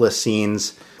topless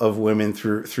scenes of women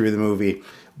through the movie.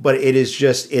 But it is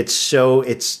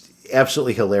it's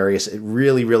absolutely hilarious. A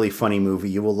really, really funny movie.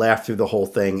 You will laugh through the whole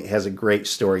thing. It has a great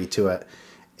story to it.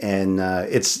 And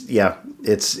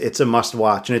it's a must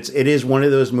watch. And it is one of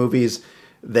those movies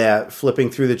that flipping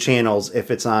through the channels,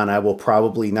 if it's on, I will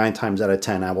probably 9 times out of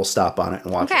 10, I will stop on it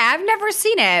and watch it. Okay, I've never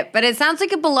seen it, but it sounds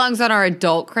like it belongs on our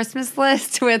adult Christmas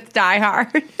list with Die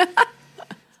Hard.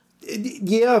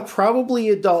 Yeah, probably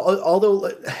adult.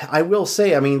 Although I will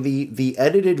say, the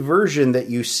edited version that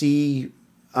you see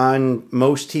on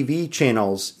most TV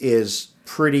channels is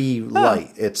pretty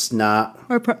light. It's not.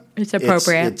 It's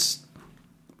appropriate.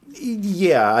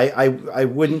 I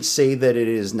wouldn't say that it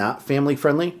is not family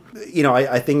friendly.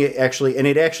 I think it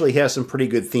actually has some pretty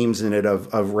good themes in it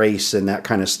of race and that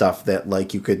kind of stuff that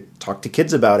like you could talk to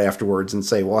kids about afterwards and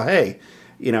say, well, hey,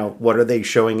 what are they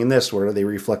showing in this? What are they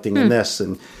reflecting in this?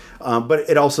 And but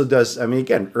it also does,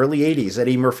 again, early 80s,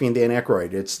 Eddie Murphy and Dan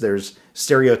Aykroyd. There's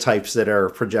stereotypes that are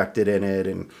projected in it,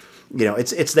 and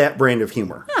it's that brand of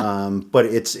humor. But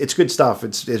it's good stuff.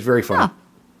 It's very fun.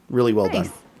 Really well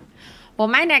done. Well,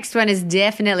 my next one is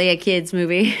definitely a kids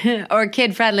movie or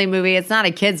kid-friendly movie. It's not a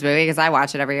kids movie because I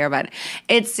watch it every year, but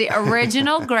it's the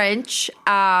original Grinch,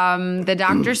 the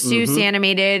Dr. Seuss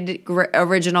animated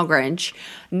original Grinch,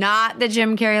 not the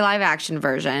Jim Carrey live-action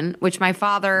version, which my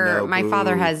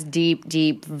father has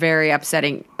deep, very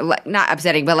upsetting, not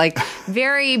upsetting, but like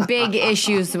very big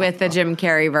issues with the Jim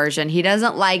Carrey version. He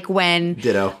doesn't like when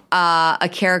a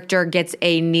character gets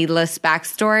a needless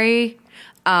backstory.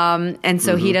 And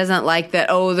so he doesn't like that,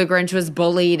 the Grinch was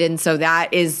bullied, and so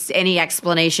that is any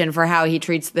explanation for how he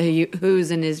treats the Who's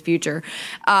in his future.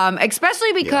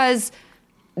 Especially because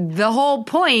the whole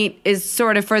point is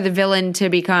sort of for the villain to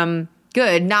become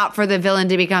good, not for the villain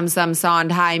to become some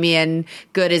Sondheimian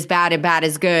good is bad and bad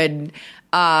is good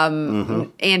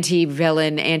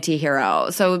anti-villain, anti-hero.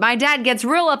 So my dad gets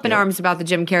real up in arms about the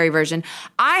Jim Carrey version.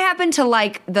 I happen to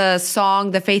like the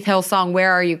song, the Faith Hill song,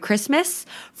 Where Are You Christmas,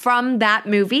 from that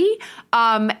movie.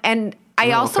 And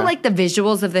I also like the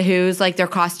visuals of the Who's, like their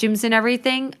costumes and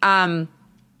everything.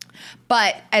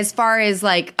 But as far as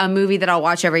like a movie that I'll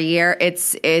watch every year,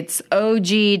 it's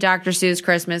OG Dr. Seuss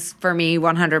Christmas for me,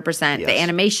 100%. Yes. The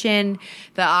animation,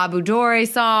 the Abu Dore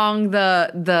song,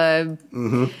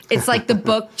 it's like the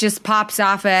book just pops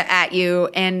off at you.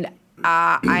 And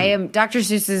I am Dr.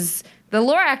 Seuss's. The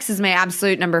Lorax is my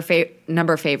absolute number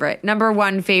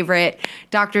one favorite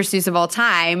Dr. Seuss of all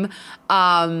time.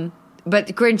 But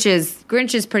Grinch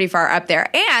is pretty far up there.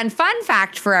 And fun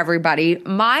fact for everybody,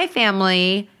 my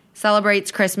family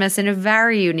celebrates Christmas in a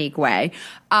very unique way.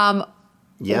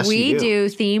 Yes, we do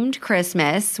themed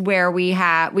Christmas where we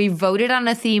voted on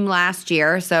a theme last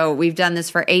year. So we've done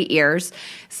this for 8 years.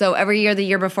 So every year, the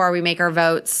year before, we make our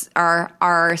votes,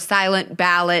 our silent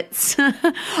ballots,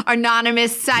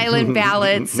 anonymous silent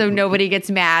ballots. So nobody gets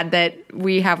mad that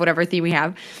we have whatever theme we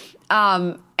have.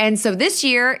 And so this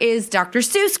year is Dr.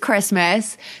 Seuss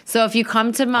Christmas. So if you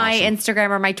come to my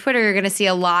Instagram or my Twitter, you're going to see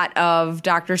a lot of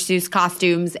Dr. Seuss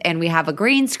costumes. And we have a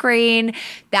green screen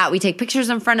that we take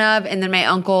pictures in front of. And then my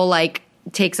uncle like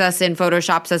takes us and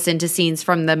photoshops us into scenes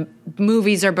from the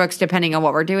movies or books, depending on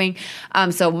what we're doing.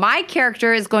 So my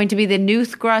character is going to be the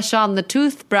Noothgrush on the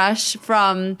toothbrush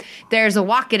from There's a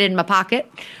Wocket in My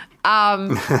Pocket.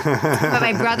 But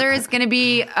my brother is going to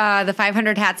be the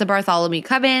 500 Hats of Bartholomew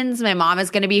Cubbins. My mom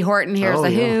is going to be Horton Hears the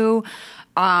Who.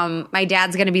 My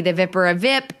dad's going to be the Vipper of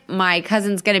Vip. My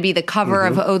cousin's going to be the cover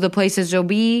of Oh, the Places You'll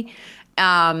Be.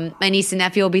 My niece and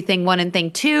nephew will be Thing 1 and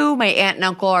Thing 2. My aunt and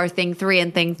uncle are Thing 3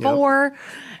 and Thing 4.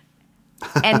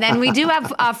 And then we do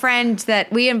have a friend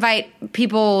that we invite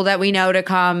people that we know to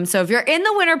come. So if you're in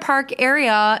the Winter Park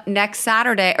area next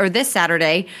Saturday or this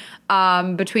Saturday,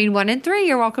 between 1 and 3,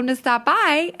 you're welcome to stop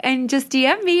by and just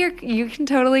DM me. You can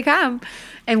totally come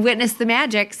and witness the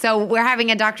magic. So we're having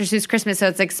a Dr. Seuss Christmas, so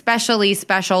it's especially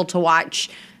special to watch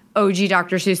OG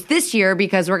Dr. Seuss this year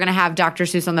because we're going to have Dr.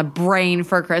 Seuss on the brain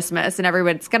for Christmas, and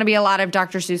it's going to be a lot of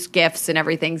Dr. Seuss gifts and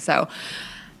everything. So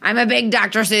I'm a big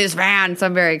Dr. Seuss fan, so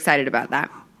I'm very excited about that.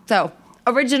 So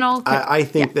original. I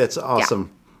think that's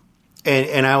awesome. Yeah.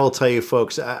 And I will tell you,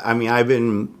 folks, I mean, I've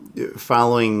been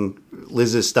following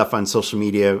Liz's stuff on social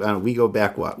media. We go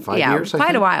back, 5 years?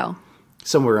 Quite a while.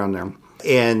 Somewhere around there.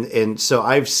 And so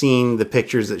I've seen the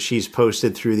pictures that she's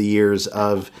posted through the years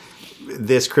of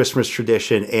this Christmas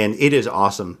tradition, and it is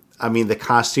awesome. I mean, the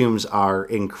costumes are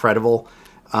incredible,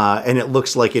 and it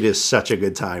looks like it is such a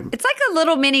good time. It's like a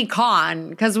little mini con,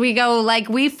 because we go,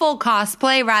 we full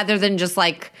cosplay rather than just,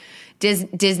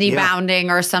 Disney bounding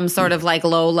or some sort of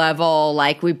low level.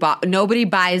 Nobody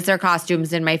buys their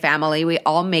costumes in my family. We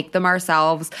all make them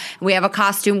ourselves. We have a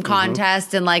costume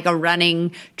contest and a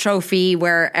running trophy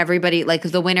where everybody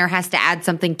the winner has to add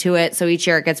something to it. So each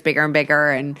year it gets bigger and bigger.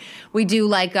 And we do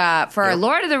for our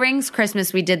Lord of the Rings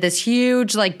Christmas, we did this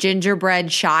huge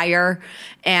gingerbread shire.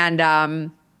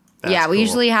 And we cool.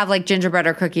 usually have gingerbread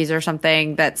or cookies or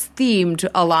something that's themed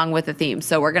along with the theme.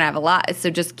 So we're going to have a lot.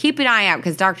 So just keep an eye out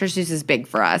because Dr. Seuss is big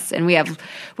for us. And we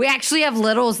actually have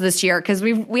littles this year because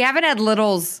we haven't had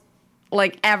littles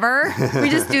ever.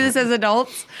 We just do this as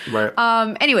adults. Right.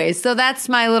 Anyways, so that's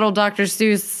my little Dr.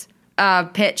 Seuss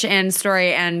pitch and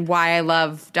story and why I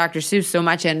love Dr. Seuss so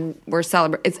much. And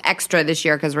it's extra this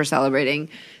year because we're celebrating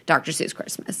Dr. Seuss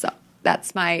Christmas. So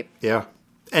that's my... Yeah.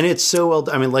 And it's so well.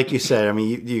 I mean, like you said, I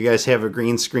mean, you guys have a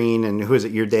green screen, and who is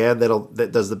it? Your dad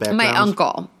that does the backgrounds? My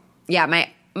uncle. Yeah, my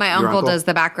uncle does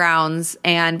the backgrounds,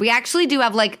 and we actually do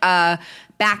have a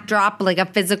backdrop, a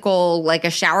physical, a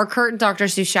shower curtain, Dr.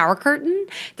 Seuss shower curtain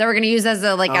that we're going to use as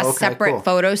a separate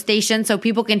photo station, so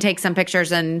people can take some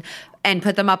pictures and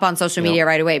put them up on social media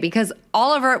right away. Because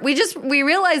we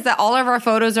realized that all of our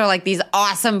photos are these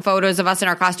awesome photos of us in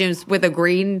our costumes with a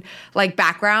green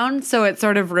background, so it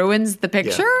sort of ruins the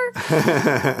picture.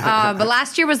 Yeah. But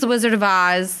last year was the Wizard of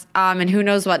Oz, and who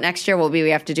knows what next year will be. We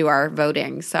have to do our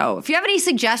voting. So if you have any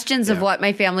suggestions of what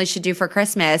my family should do for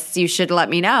Christmas, you should let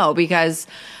me know because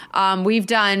we've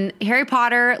done Harry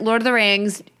Potter, Lord of the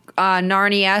Rings,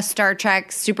 Narnia, Star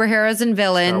Trek, superheroes and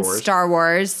villains, Star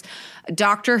Wars,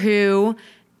 Doctor Who,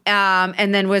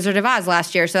 and then Wizard of Oz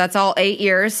last year. So that's all 8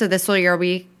 years. So this year will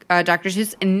be Dr.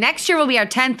 Seuss. And next year will be our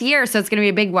 10th year, so it's going to be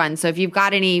a big one. So if you've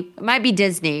got any, it might be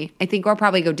Disney. I think we'll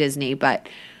probably go Disney, but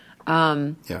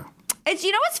yeah. It's,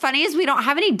 you know what's funny is we don't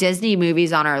have any Disney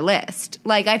movies on our list.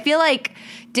 Like, I feel like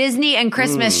Disney and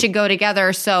Christmas should go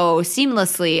together so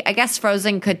seamlessly. I guess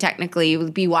Frozen could technically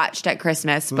be watched at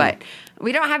Christmas, but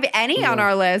we don't have any on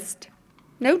our list.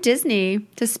 No Disney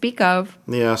to speak of.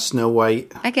 Yeah, Snow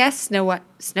White. I guess Snow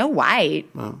White.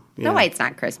 Oh, yeah. Snow White's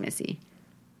not Christmassy.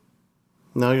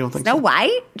 No, you don't think Snow so?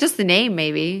 White? Just the name,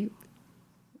 maybe.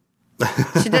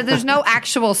 There's no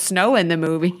actual snow in the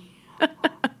movie.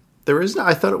 There is not.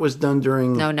 I thought it was done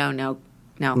during. No. No?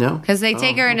 Because they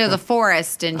take her into the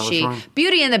forest and was wrong.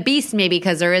 Beauty and the Beast, maybe,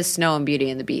 because there is snow in Beauty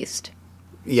and the Beast.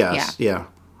 Yes. Yeah.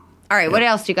 All right. What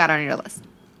else do you got on your list?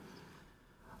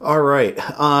 All right.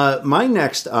 My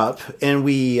next up, and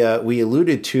we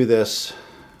alluded to this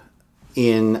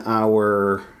in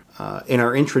our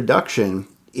introduction,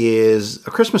 is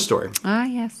A Christmas Story. Ah,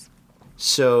 yes.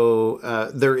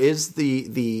 So there is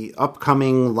the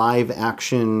upcoming live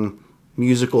action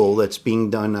musical that's being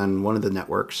done on one of the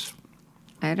networks.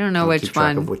 I don't know which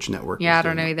one. Of which network? Yeah, I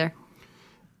don't know either.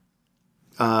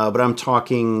 But I'm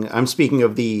speaking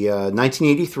of the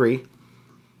 1983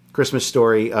 Christmas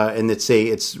Story, and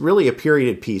it's really a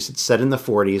period piece. It's set in the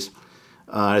 40s.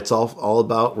 It's all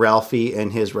about Ralphie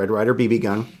and his Red Ryder BB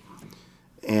gun.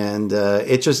 And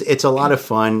it's a lot of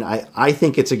fun. I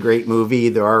think it's a great movie.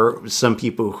 There are some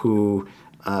people who,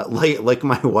 like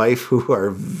my wife, who are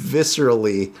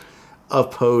viscerally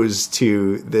opposed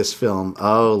to this film.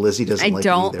 Oh, Lizzie doesn't like it either.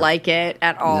 I don't like it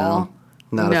at all.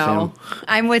 No, not a fan.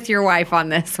 I'm with your wife on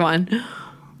this one.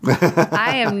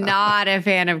 I am not a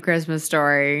fan of Christmas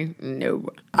Story. No.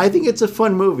 I think it's a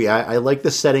fun movie. I like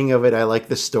the setting of it. I like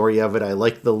the story of it. I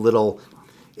like the little...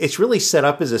 It's really set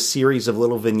up as a series of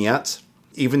little vignettes.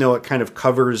 Even though it kind of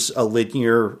covers a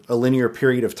linear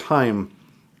period of time,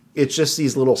 it's just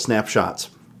these little snapshots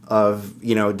of,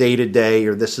 day to day,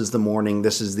 or this is the morning,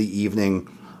 this is the evening.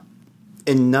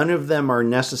 And none of them are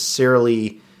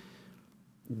necessarily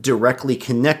directly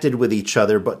connected with each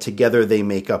other, but together they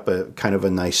make up a kind of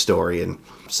a nice story. And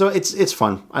so it's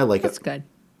fun. I like it. That's good.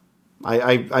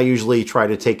 I usually try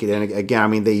to take it in. Again, I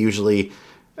mean, I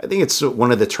think it's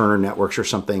one of the Turner networks or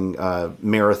something,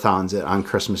 marathons it on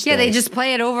Christmas Day. Yeah, they just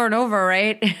play it over and over,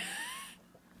 right?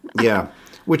 Yeah.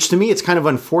 Which to me, it's kind of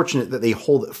unfortunate that they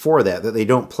hold it for that they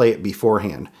don't play it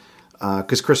beforehand.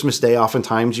 Because Christmas Day,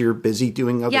 oftentimes you're busy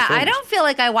doing other things. Yeah, I don't feel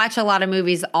like I watch a lot of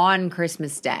movies on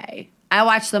Christmas Day. I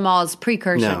watch them all as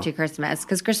precursor to Christmas,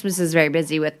 because Christmas is very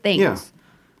busy with things.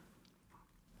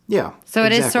 Yeah. So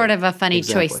it is sort of a funny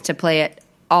choice to play it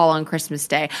all on Christmas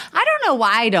Day. I don't know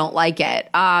why I don't like it.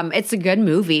 It's a good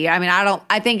movie. I mean,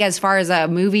 I think as far as a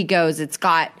movie goes, it's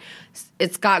got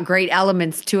great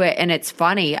elements to it and it's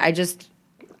funny. I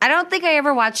don't think I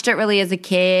ever watched it really as a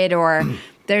kid, or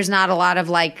there's not a lot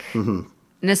of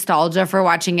nostalgia for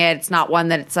watching it. It's not one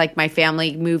that it's like my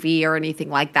family movie or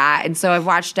anything like that. And so I've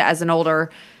watched it as an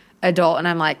older adult and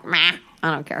I'm like, meh,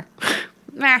 I don't care.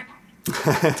 Meh.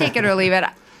 Take it or leave it.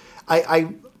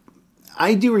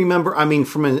 I do remember, I mean,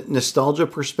 from a nostalgia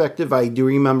perspective, I do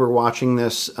remember watching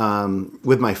this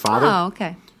with my father. Oh,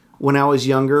 okay. When I was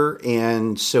younger,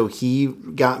 and so he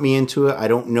got me into it. I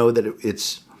don't know that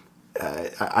it's...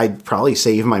 I'd probably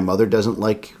say if my mother doesn't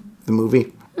like the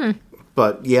movie.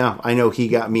 But yeah, I know he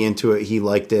got me into it. He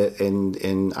liked it,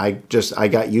 and I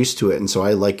got used to it, and so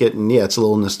I like it. And yeah, it's a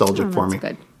little nostalgic for me.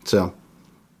 Good. So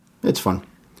it's fun.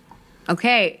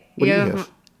 Okay. What do you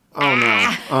have? Oh,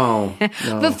 no. Oh,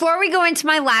 no. Before we go into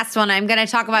my last one, I'm going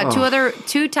to talk about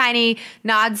two tiny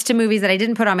nods to movies that I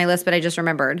didn't put on my list, but I just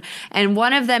remembered. And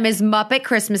one of them is Muppet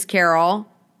Christmas Carol,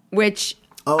 which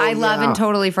I love and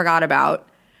totally forgot about.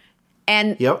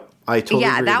 And yep, I totally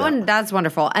agree that with one, that's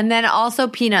wonderful. And then also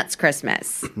Peanuts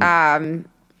Christmas, the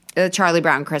Charlie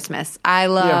Brown Christmas. I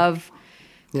love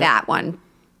that one.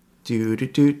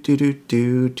 But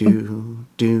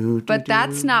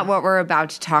that's not what we're about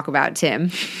to talk about, Tim.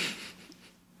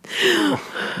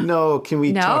 No, can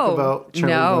we talk about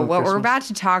Charlie Brown what Christmas? we're about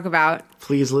to talk about,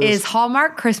 please, Liz, is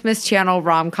Hallmark Christmas Channel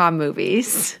rom-com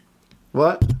movies.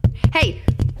 What? Hey,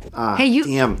 you.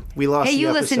 Damn, we lost. Hey, the you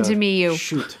episode. listen to me, you.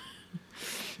 Shoot.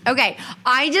 Okay,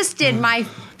 I just did my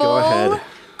full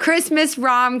Christmas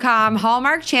rom-com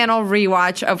Hallmark Channel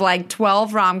rewatch of like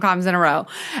 12 rom-coms in a row.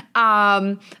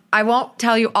 I won't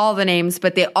tell you all the names,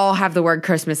 but they all have the word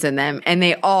Christmas in them, and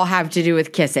they all have to do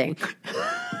with kissing.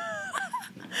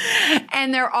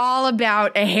 And they're all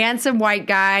about a handsome white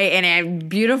guy and a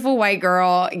beautiful white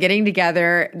girl getting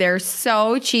together. They're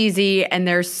so cheesy, and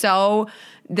there's zero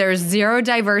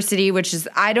diversity, which is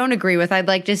I don't agree with. I'd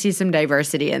like to see some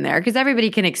diversity in there because everybody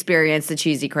can experience the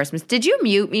cheesy Christmas. Did you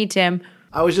mute me, Tim?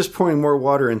 I was just pouring more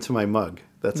water into my mug.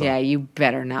 That's all. Yeah, you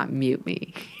better not mute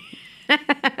me.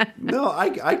 No,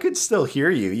 I could still hear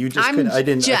you. You just couldn't. I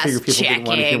figured people didn't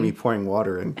want to hear me pouring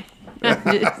water in.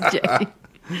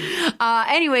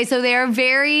 Anyway, so they are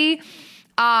very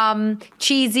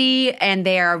cheesy, and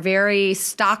they are very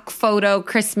stock photo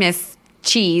Christmas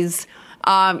cheese,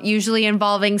 usually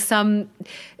involving some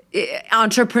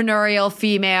entrepreneurial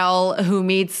female who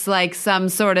meets like some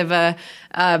sort of a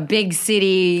big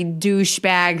city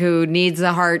douchebag who needs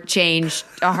a heart changed,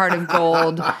 a heart of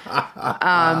gold.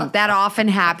 That often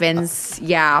happens.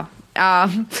 Yeah.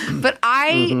 But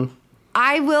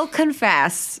I will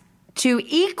confess to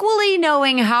equally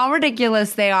knowing how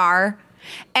ridiculous they are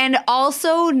and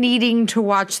also needing to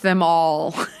watch them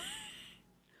all.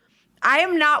 I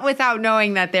am not without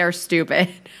knowing that they're stupid.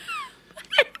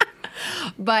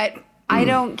 But I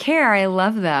don't care. I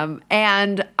love them.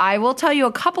 And I will tell you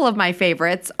a couple of my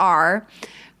favorites are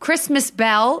Christmas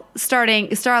Belle,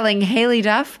 starring Haley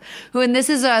Duff, and this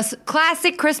is a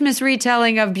classic Christmas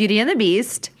retelling of Beauty and the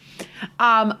Beast.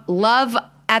 Love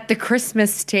at the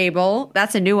Christmas Table.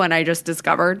 That's a new one I just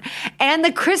discovered. And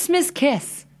The Christmas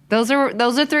Kiss. Those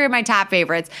are three of my top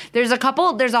favorites. There's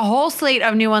a whole slate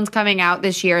of new ones coming out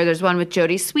this year. There's one with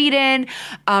Jodie Sweetin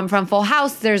from Full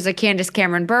House. There's a Candace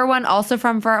Cameron Bure one, also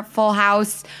from Full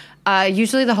House.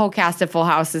 Usually the whole cast of Full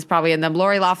House is probably in them.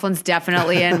 Lori Loughlin's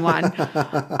definitely in one.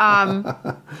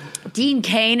 Dean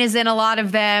Cain is in a lot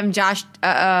of them. Not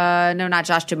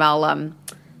Josh Duhamel.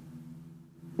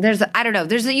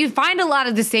 You find a lot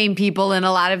of the same people in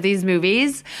a lot of these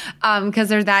movies because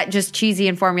they're that just cheesy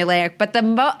and formulaic. But the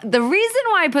reason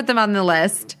why I put them on the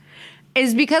list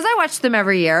is because I watch them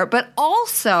every year, but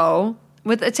also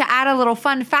to add a little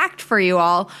fun fact for you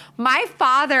all, my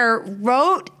father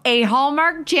wrote a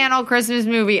Hallmark Channel Christmas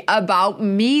movie about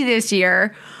me this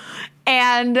year,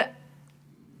 and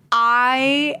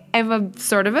I am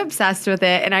sort of obsessed with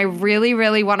it, and I really,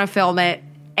 really want to film it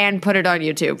and put it on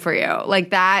YouTube for you.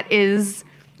 Like, that is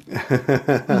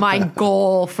my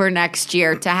goal for next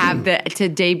year, to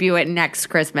debut it next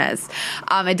Christmas.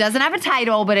 It doesn't have a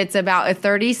title, but it's about a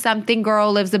 30-something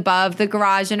girl lives above the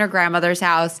garage in her grandmother's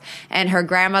house, and her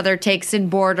grandmother takes in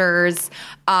boarders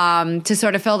to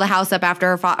sort of fill the house up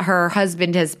after her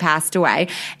husband has passed away.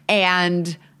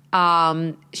 And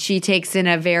she takes in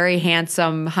a very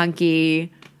handsome,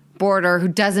 hunky boarder who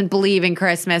doesn't believe in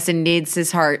Christmas and needs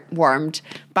his heart warmed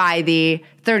by the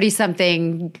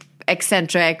 30-something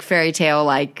eccentric fairy tale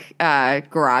like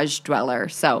garage dweller.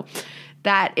 So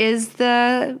that is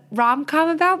the rom-com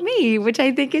about me, which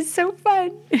I think is so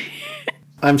fun.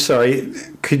 I'm sorry.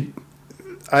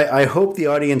 I hope the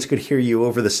audience could hear you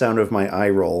over the sound of my eye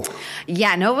roll.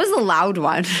 Yeah, no, it was a loud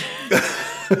one.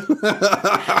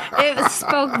 It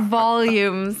spoke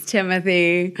volumes,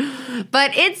 Timothy.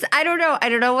 But I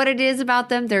don't know what it is about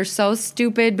them. They're so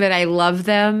stupid, but I love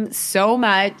them so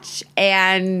much.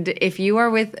 And if you are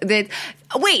and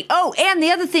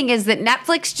the other thing is that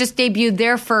Netflix just debuted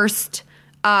their first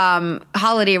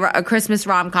Christmas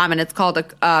rom-com, and it's called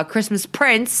Christmas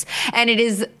Prince, and it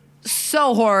is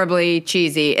so horribly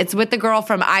cheesy. It's with the girl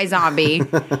from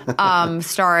iZombie,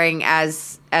 starring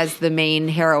as the main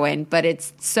heroine, but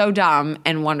it's so dumb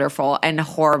and wonderful and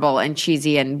horrible and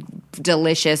cheesy and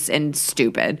delicious and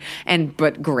stupid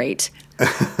but great.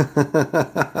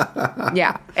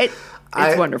 Yeah, it's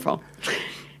wonderful.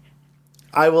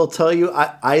 I will tell you,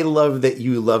 I love that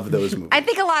you love those movies. I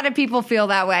think a lot of people feel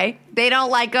that way. They don't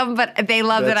like them, but they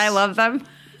love that I love them.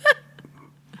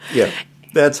 Yeah.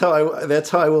 That's how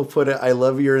I will put it. I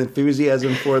love your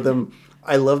enthusiasm for them.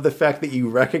 I love the fact that you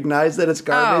recognize that it's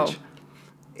garbage.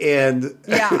 And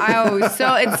it's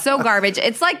so garbage.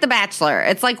 It's like The Bachelor.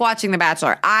 It's like watching The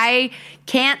Bachelor. I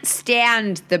can't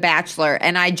stand The Bachelor,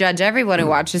 and I judge everyone who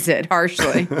watches it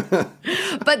harshly.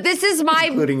 But this is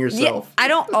including yourself. I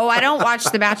don't watch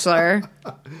The Bachelor.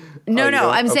 No,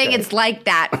 I'm saying it's like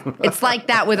that. It's like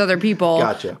that with other people.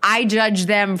 Gotcha. I judge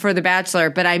them for The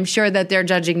Bachelor, but I'm sure that they're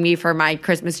judging me for my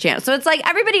Christmas channel. So it's like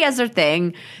everybody has their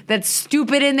thing that's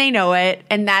stupid and they know it,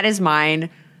 and that is mine.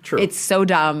 True. It's so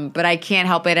dumb, but I can't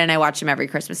help it, and I watch them every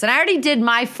Christmas. And I already did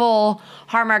my full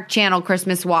Hallmark Channel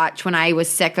Christmas watch when I was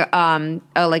sick like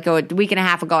a week and a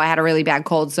half ago. I had a really bad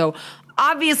cold, so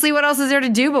obviously, what else is there to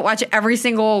do but watch every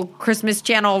single Christmas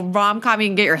Channel rom-com you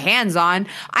can get your hands on?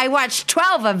 I watched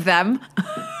 12 of them.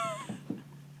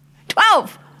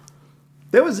 12!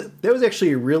 That was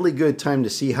actually a really good time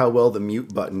to see how well the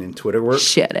mute button in Twitter works.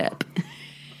 Shut up.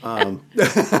 I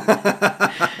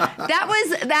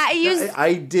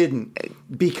didn't,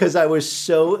 because I was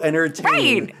so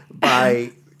entertained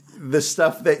by the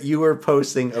stuff that you were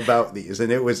posting about these,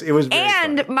 and it was very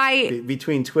and funny.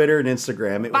 Between Twitter and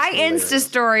Instagram, it was my hilarious. Insta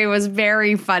story was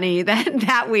very funny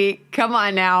that week. Come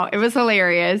on now, it was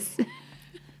hilarious.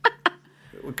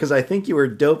 Because I think you were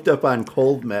doped up on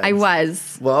cold meds. I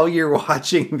was. While you're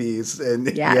watching these. And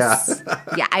yes.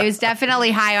 Yeah, I was definitely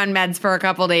high on meds for a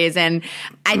couple days, and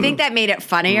I think that made it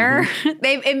funnier.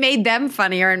 It made them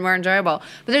funnier and more enjoyable.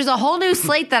 But there's a whole new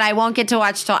slate that I won't get to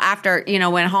watch till after,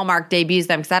 when Hallmark debuts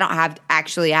them, because I don't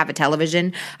actually have a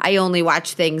television. I only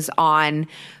watch things on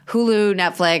Hulu,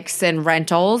 Netflix, and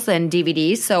rentals and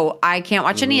DVDs. So I can't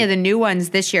watch any of the new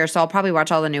ones this year. So I'll probably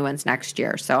watch all the new ones next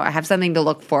year. So I have something to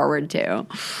look forward to.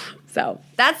 So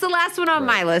that's the last one on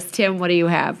my list. Tim, what do you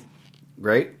have?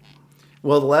 Great.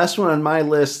 Well, the last one on my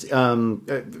list,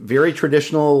 very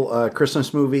traditional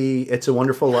Christmas movie, It's a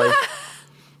Wonderful Life.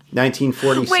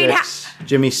 1946,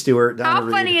 Jimmy Stewart, Donna How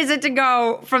Reed. funny is it to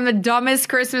go from the dumbest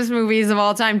Christmas movies of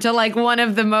all time to like one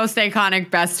of the most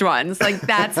iconic best ones? Like,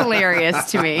 that's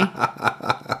hilarious to me.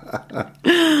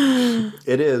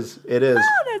 It is.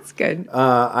 Oh, that's good.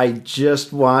 I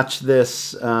just watched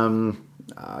this.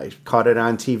 I caught it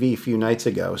on TV a few nights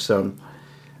ago, so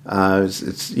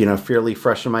it's fairly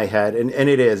fresh in my head, and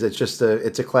it is. It's just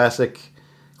it's a classic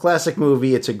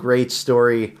movie. It's a great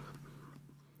story.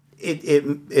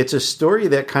 It's a story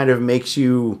that kind of makes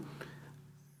you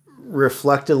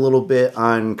reflect a little bit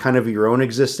on kind of your own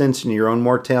existence and your own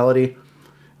mortality,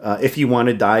 if you want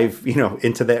to dive,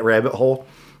 into that rabbit hole.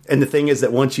 And the thing is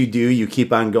that once you do, you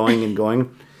keep on going and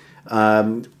going,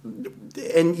 and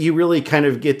you really kind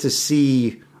of get to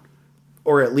see,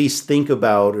 or at least think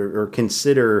about, or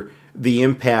consider the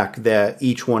impact that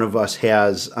each one of us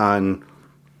has on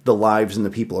the lives and the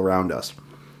people around us.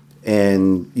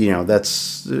 And,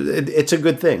 it's a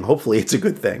good thing. Hopefully it's a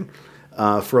good thing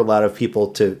for a lot of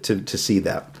people to see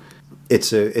that.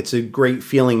 It's a great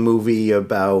feeling movie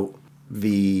about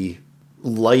the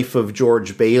life of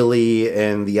George Bailey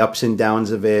and the ups and downs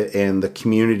of it and the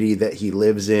community that he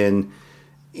lives in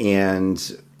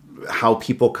and how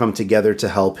people come together to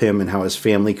help him and how his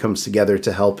family comes together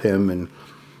to help him. And,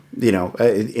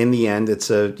 in the end, it's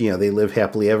they live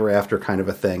happily ever after kind of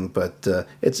a thing. But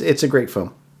it's a great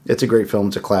film. It's a great film.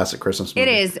 It's a classic Christmas movie.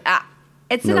 It is.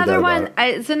 It's another one.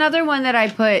 It's another one that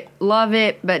I love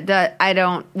it, but I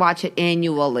don't watch it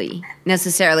annually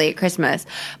necessarily at Christmas.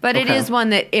 But it is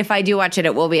one that if I do watch it,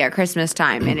 it will be at Christmas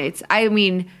time.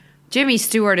 And Jimmy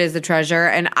Stewart is a treasure.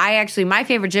 And my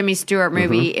favorite Jimmy Stewart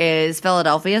movie is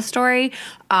Philadelphia Story.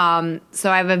 So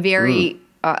I have a very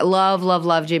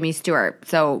love Jimmy Stewart.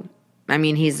 So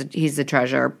he's a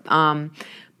treasure.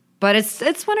 But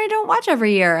it's one I don't watch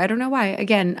every year. I don't know why.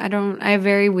 Again, I have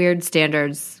very weird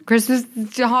standards. Christmas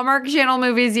Hallmark Channel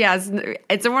movies, yes.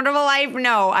 It's a Wonderful Life,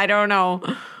 no. I don't know.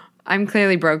 I'm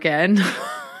clearly broken.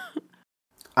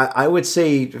 I would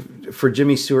say for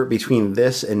Jimmy Stewart, between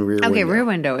this and Rear Window. Okay, Rear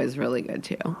Window is really good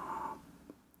too.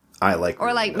 I like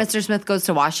Rear Window. Mr. Smith Goes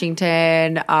to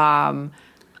Washington. Or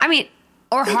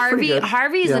Harvey.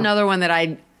 Harvey is another one that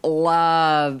I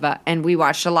love, and we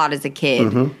watched a lot as a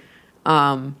kid.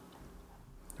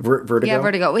 Vertigo? Yeah,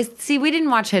 Vertigo. We didn't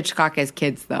watch Hitchcock as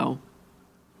kids, though.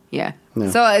 Yeah.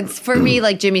 No. So it's, for me,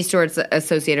 like, Jimmy Stewart's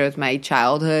associated with my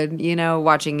childhood,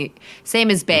 watching, same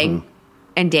as Bang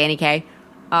and Danny Kaye.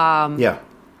 Yeah.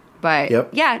 But,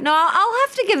 yeah, no, I'll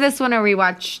have to give this one a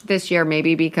rewatch this year,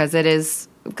 maybe, because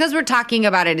we're talking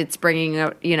about it, it's bringing,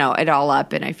 it all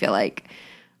up, and I feel like,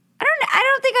 I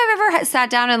don't think I've ever sat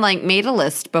down and, like, made a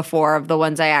list before of the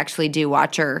ones I actually do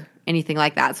watch or anything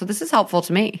like that. So this is helpful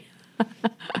to me.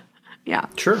 Yeah.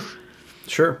 Sure.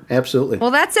 Absolutely. Well,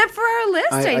 that's it for our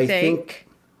list, I think.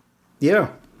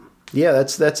 Yeah,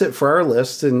 that's it for our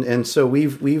list. And so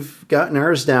we've gotten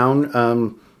ours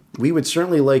down. We would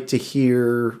certainly like to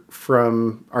hear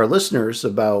from our listeners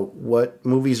about what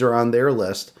movies are on their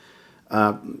list.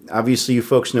 Obviously, you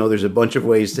folks know there's a bunch of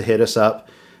ways to hit us up.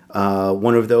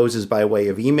 One of those is by way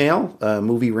of email,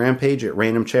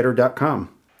 movierampage@randomchatter.com.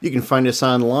 You can find us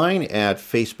online at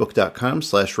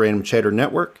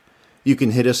facebook.com/randomchatternetwork. You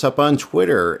can hit us up on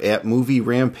Twitter at Movie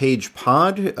Rampage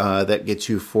Pod. That gets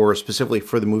you specifically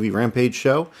for the Movie Rampage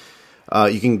show.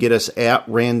 You can get us at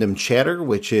Random Chatter,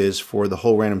 which is for the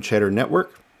whole Random Chatter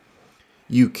network.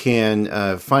 You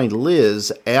can find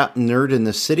Liz at Nerd in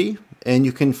the City, and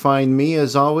you can find me,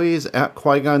 as always, at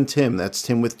Qui-Gon Tim. That's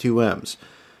Tim with 2 M's.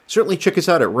 Certainly check us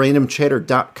out at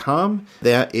randomchatter.com.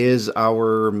 That is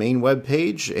our main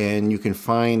webpage, and you can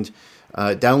find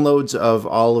downloads of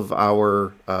all of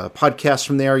our podcasts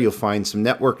from there. You'll find some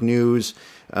network news.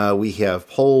 We have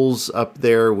polls up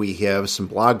there. We have some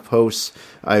blog posts.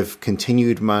 I've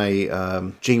continued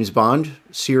my James Bond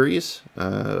series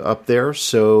up there.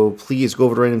 So please go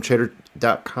over to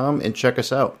randomchatter.com and check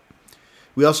us out.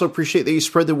 We also appreciate that you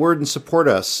spread the word and support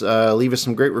us. Leave us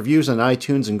some great reviews on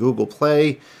iTunes and Google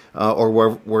Play or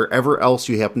wherever else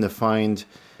you happen to find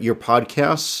your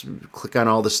podcasts. Click on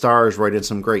all the stars, write in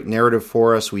some great narrative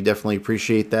for us. We definitely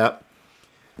appreciate that.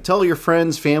 Tell your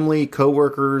friends, family,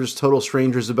 coworkers, total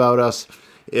strangers about us.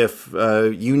 If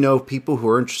you know people who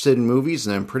are interested in movies,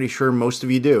 and I'm pretty sure most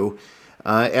of you do,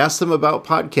 ask them about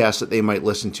podcasts that they might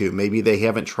listen to. Maybe they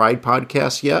haven't tried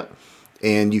podcasts yet,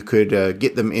 and you could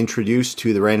get them introduced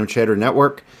to the Random Chatter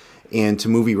Network and to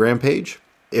Movie Rampage.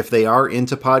 If they are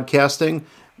into podcasting,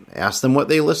 ask them what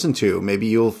they listen to. Maybe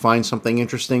you'll find something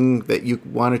interesting that you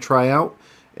want to try out.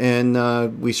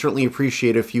 And we certainly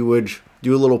appreciate if you would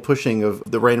do a little pushing of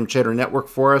the Random Chatter Network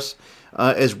for us,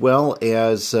 as well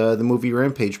as the Movie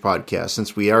Rampage podcast,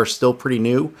 since we are still pretty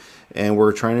new and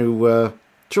we're trying to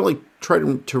really try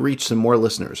to reach some more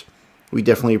listeners. We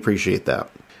definitely appreciate that.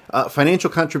 Financial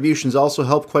contributions also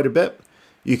help quite a bit.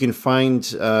 You can find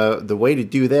the way to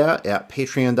do that at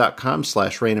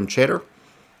patreon.com/randomchatter.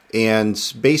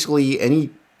 And basically any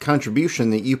contribution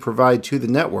that you provide to the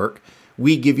network,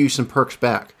 we give you some perks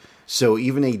back. So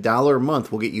even $1 a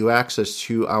month will get you access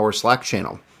to our Slack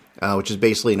channel, which is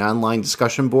basically an online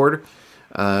discussion board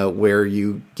where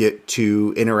you get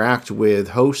to interact with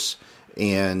hosts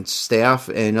and staff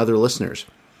and other listeners.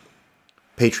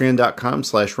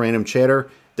 Patreon.com/randomchatter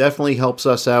definitely helps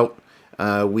us out.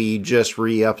 We just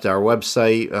re-upped our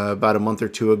website about a month or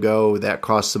two ago. That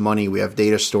costs some money. We have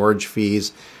data storage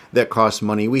fees that cost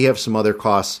money. We have some other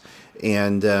costs,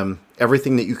 and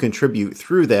everything that you contribute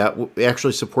through that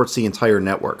actually supports the entire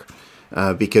network,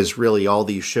 because really all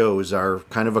these shows are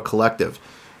kind of a collective.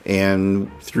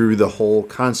 And through the whole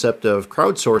concept of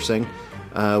crowdsourcing,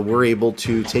 we're able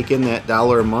to take in that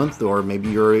 $1 a month, or maybe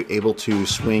you're able to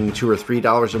swing $2 or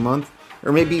 $3 a month,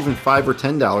 or maybe even $5 or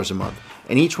 $10 a month.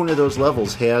 And each one of those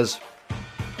levels has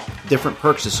different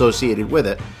perks associated with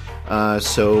it,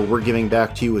 so we're giving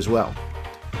back to you as well.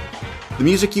 The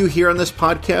music you hear on this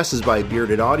podcast is by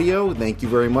Bearded Audio. Thank you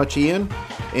very much, Ian.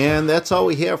 And that's all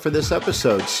we have for this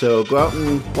episode. So go out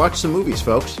and watch some movies,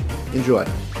 folks. Enjoy.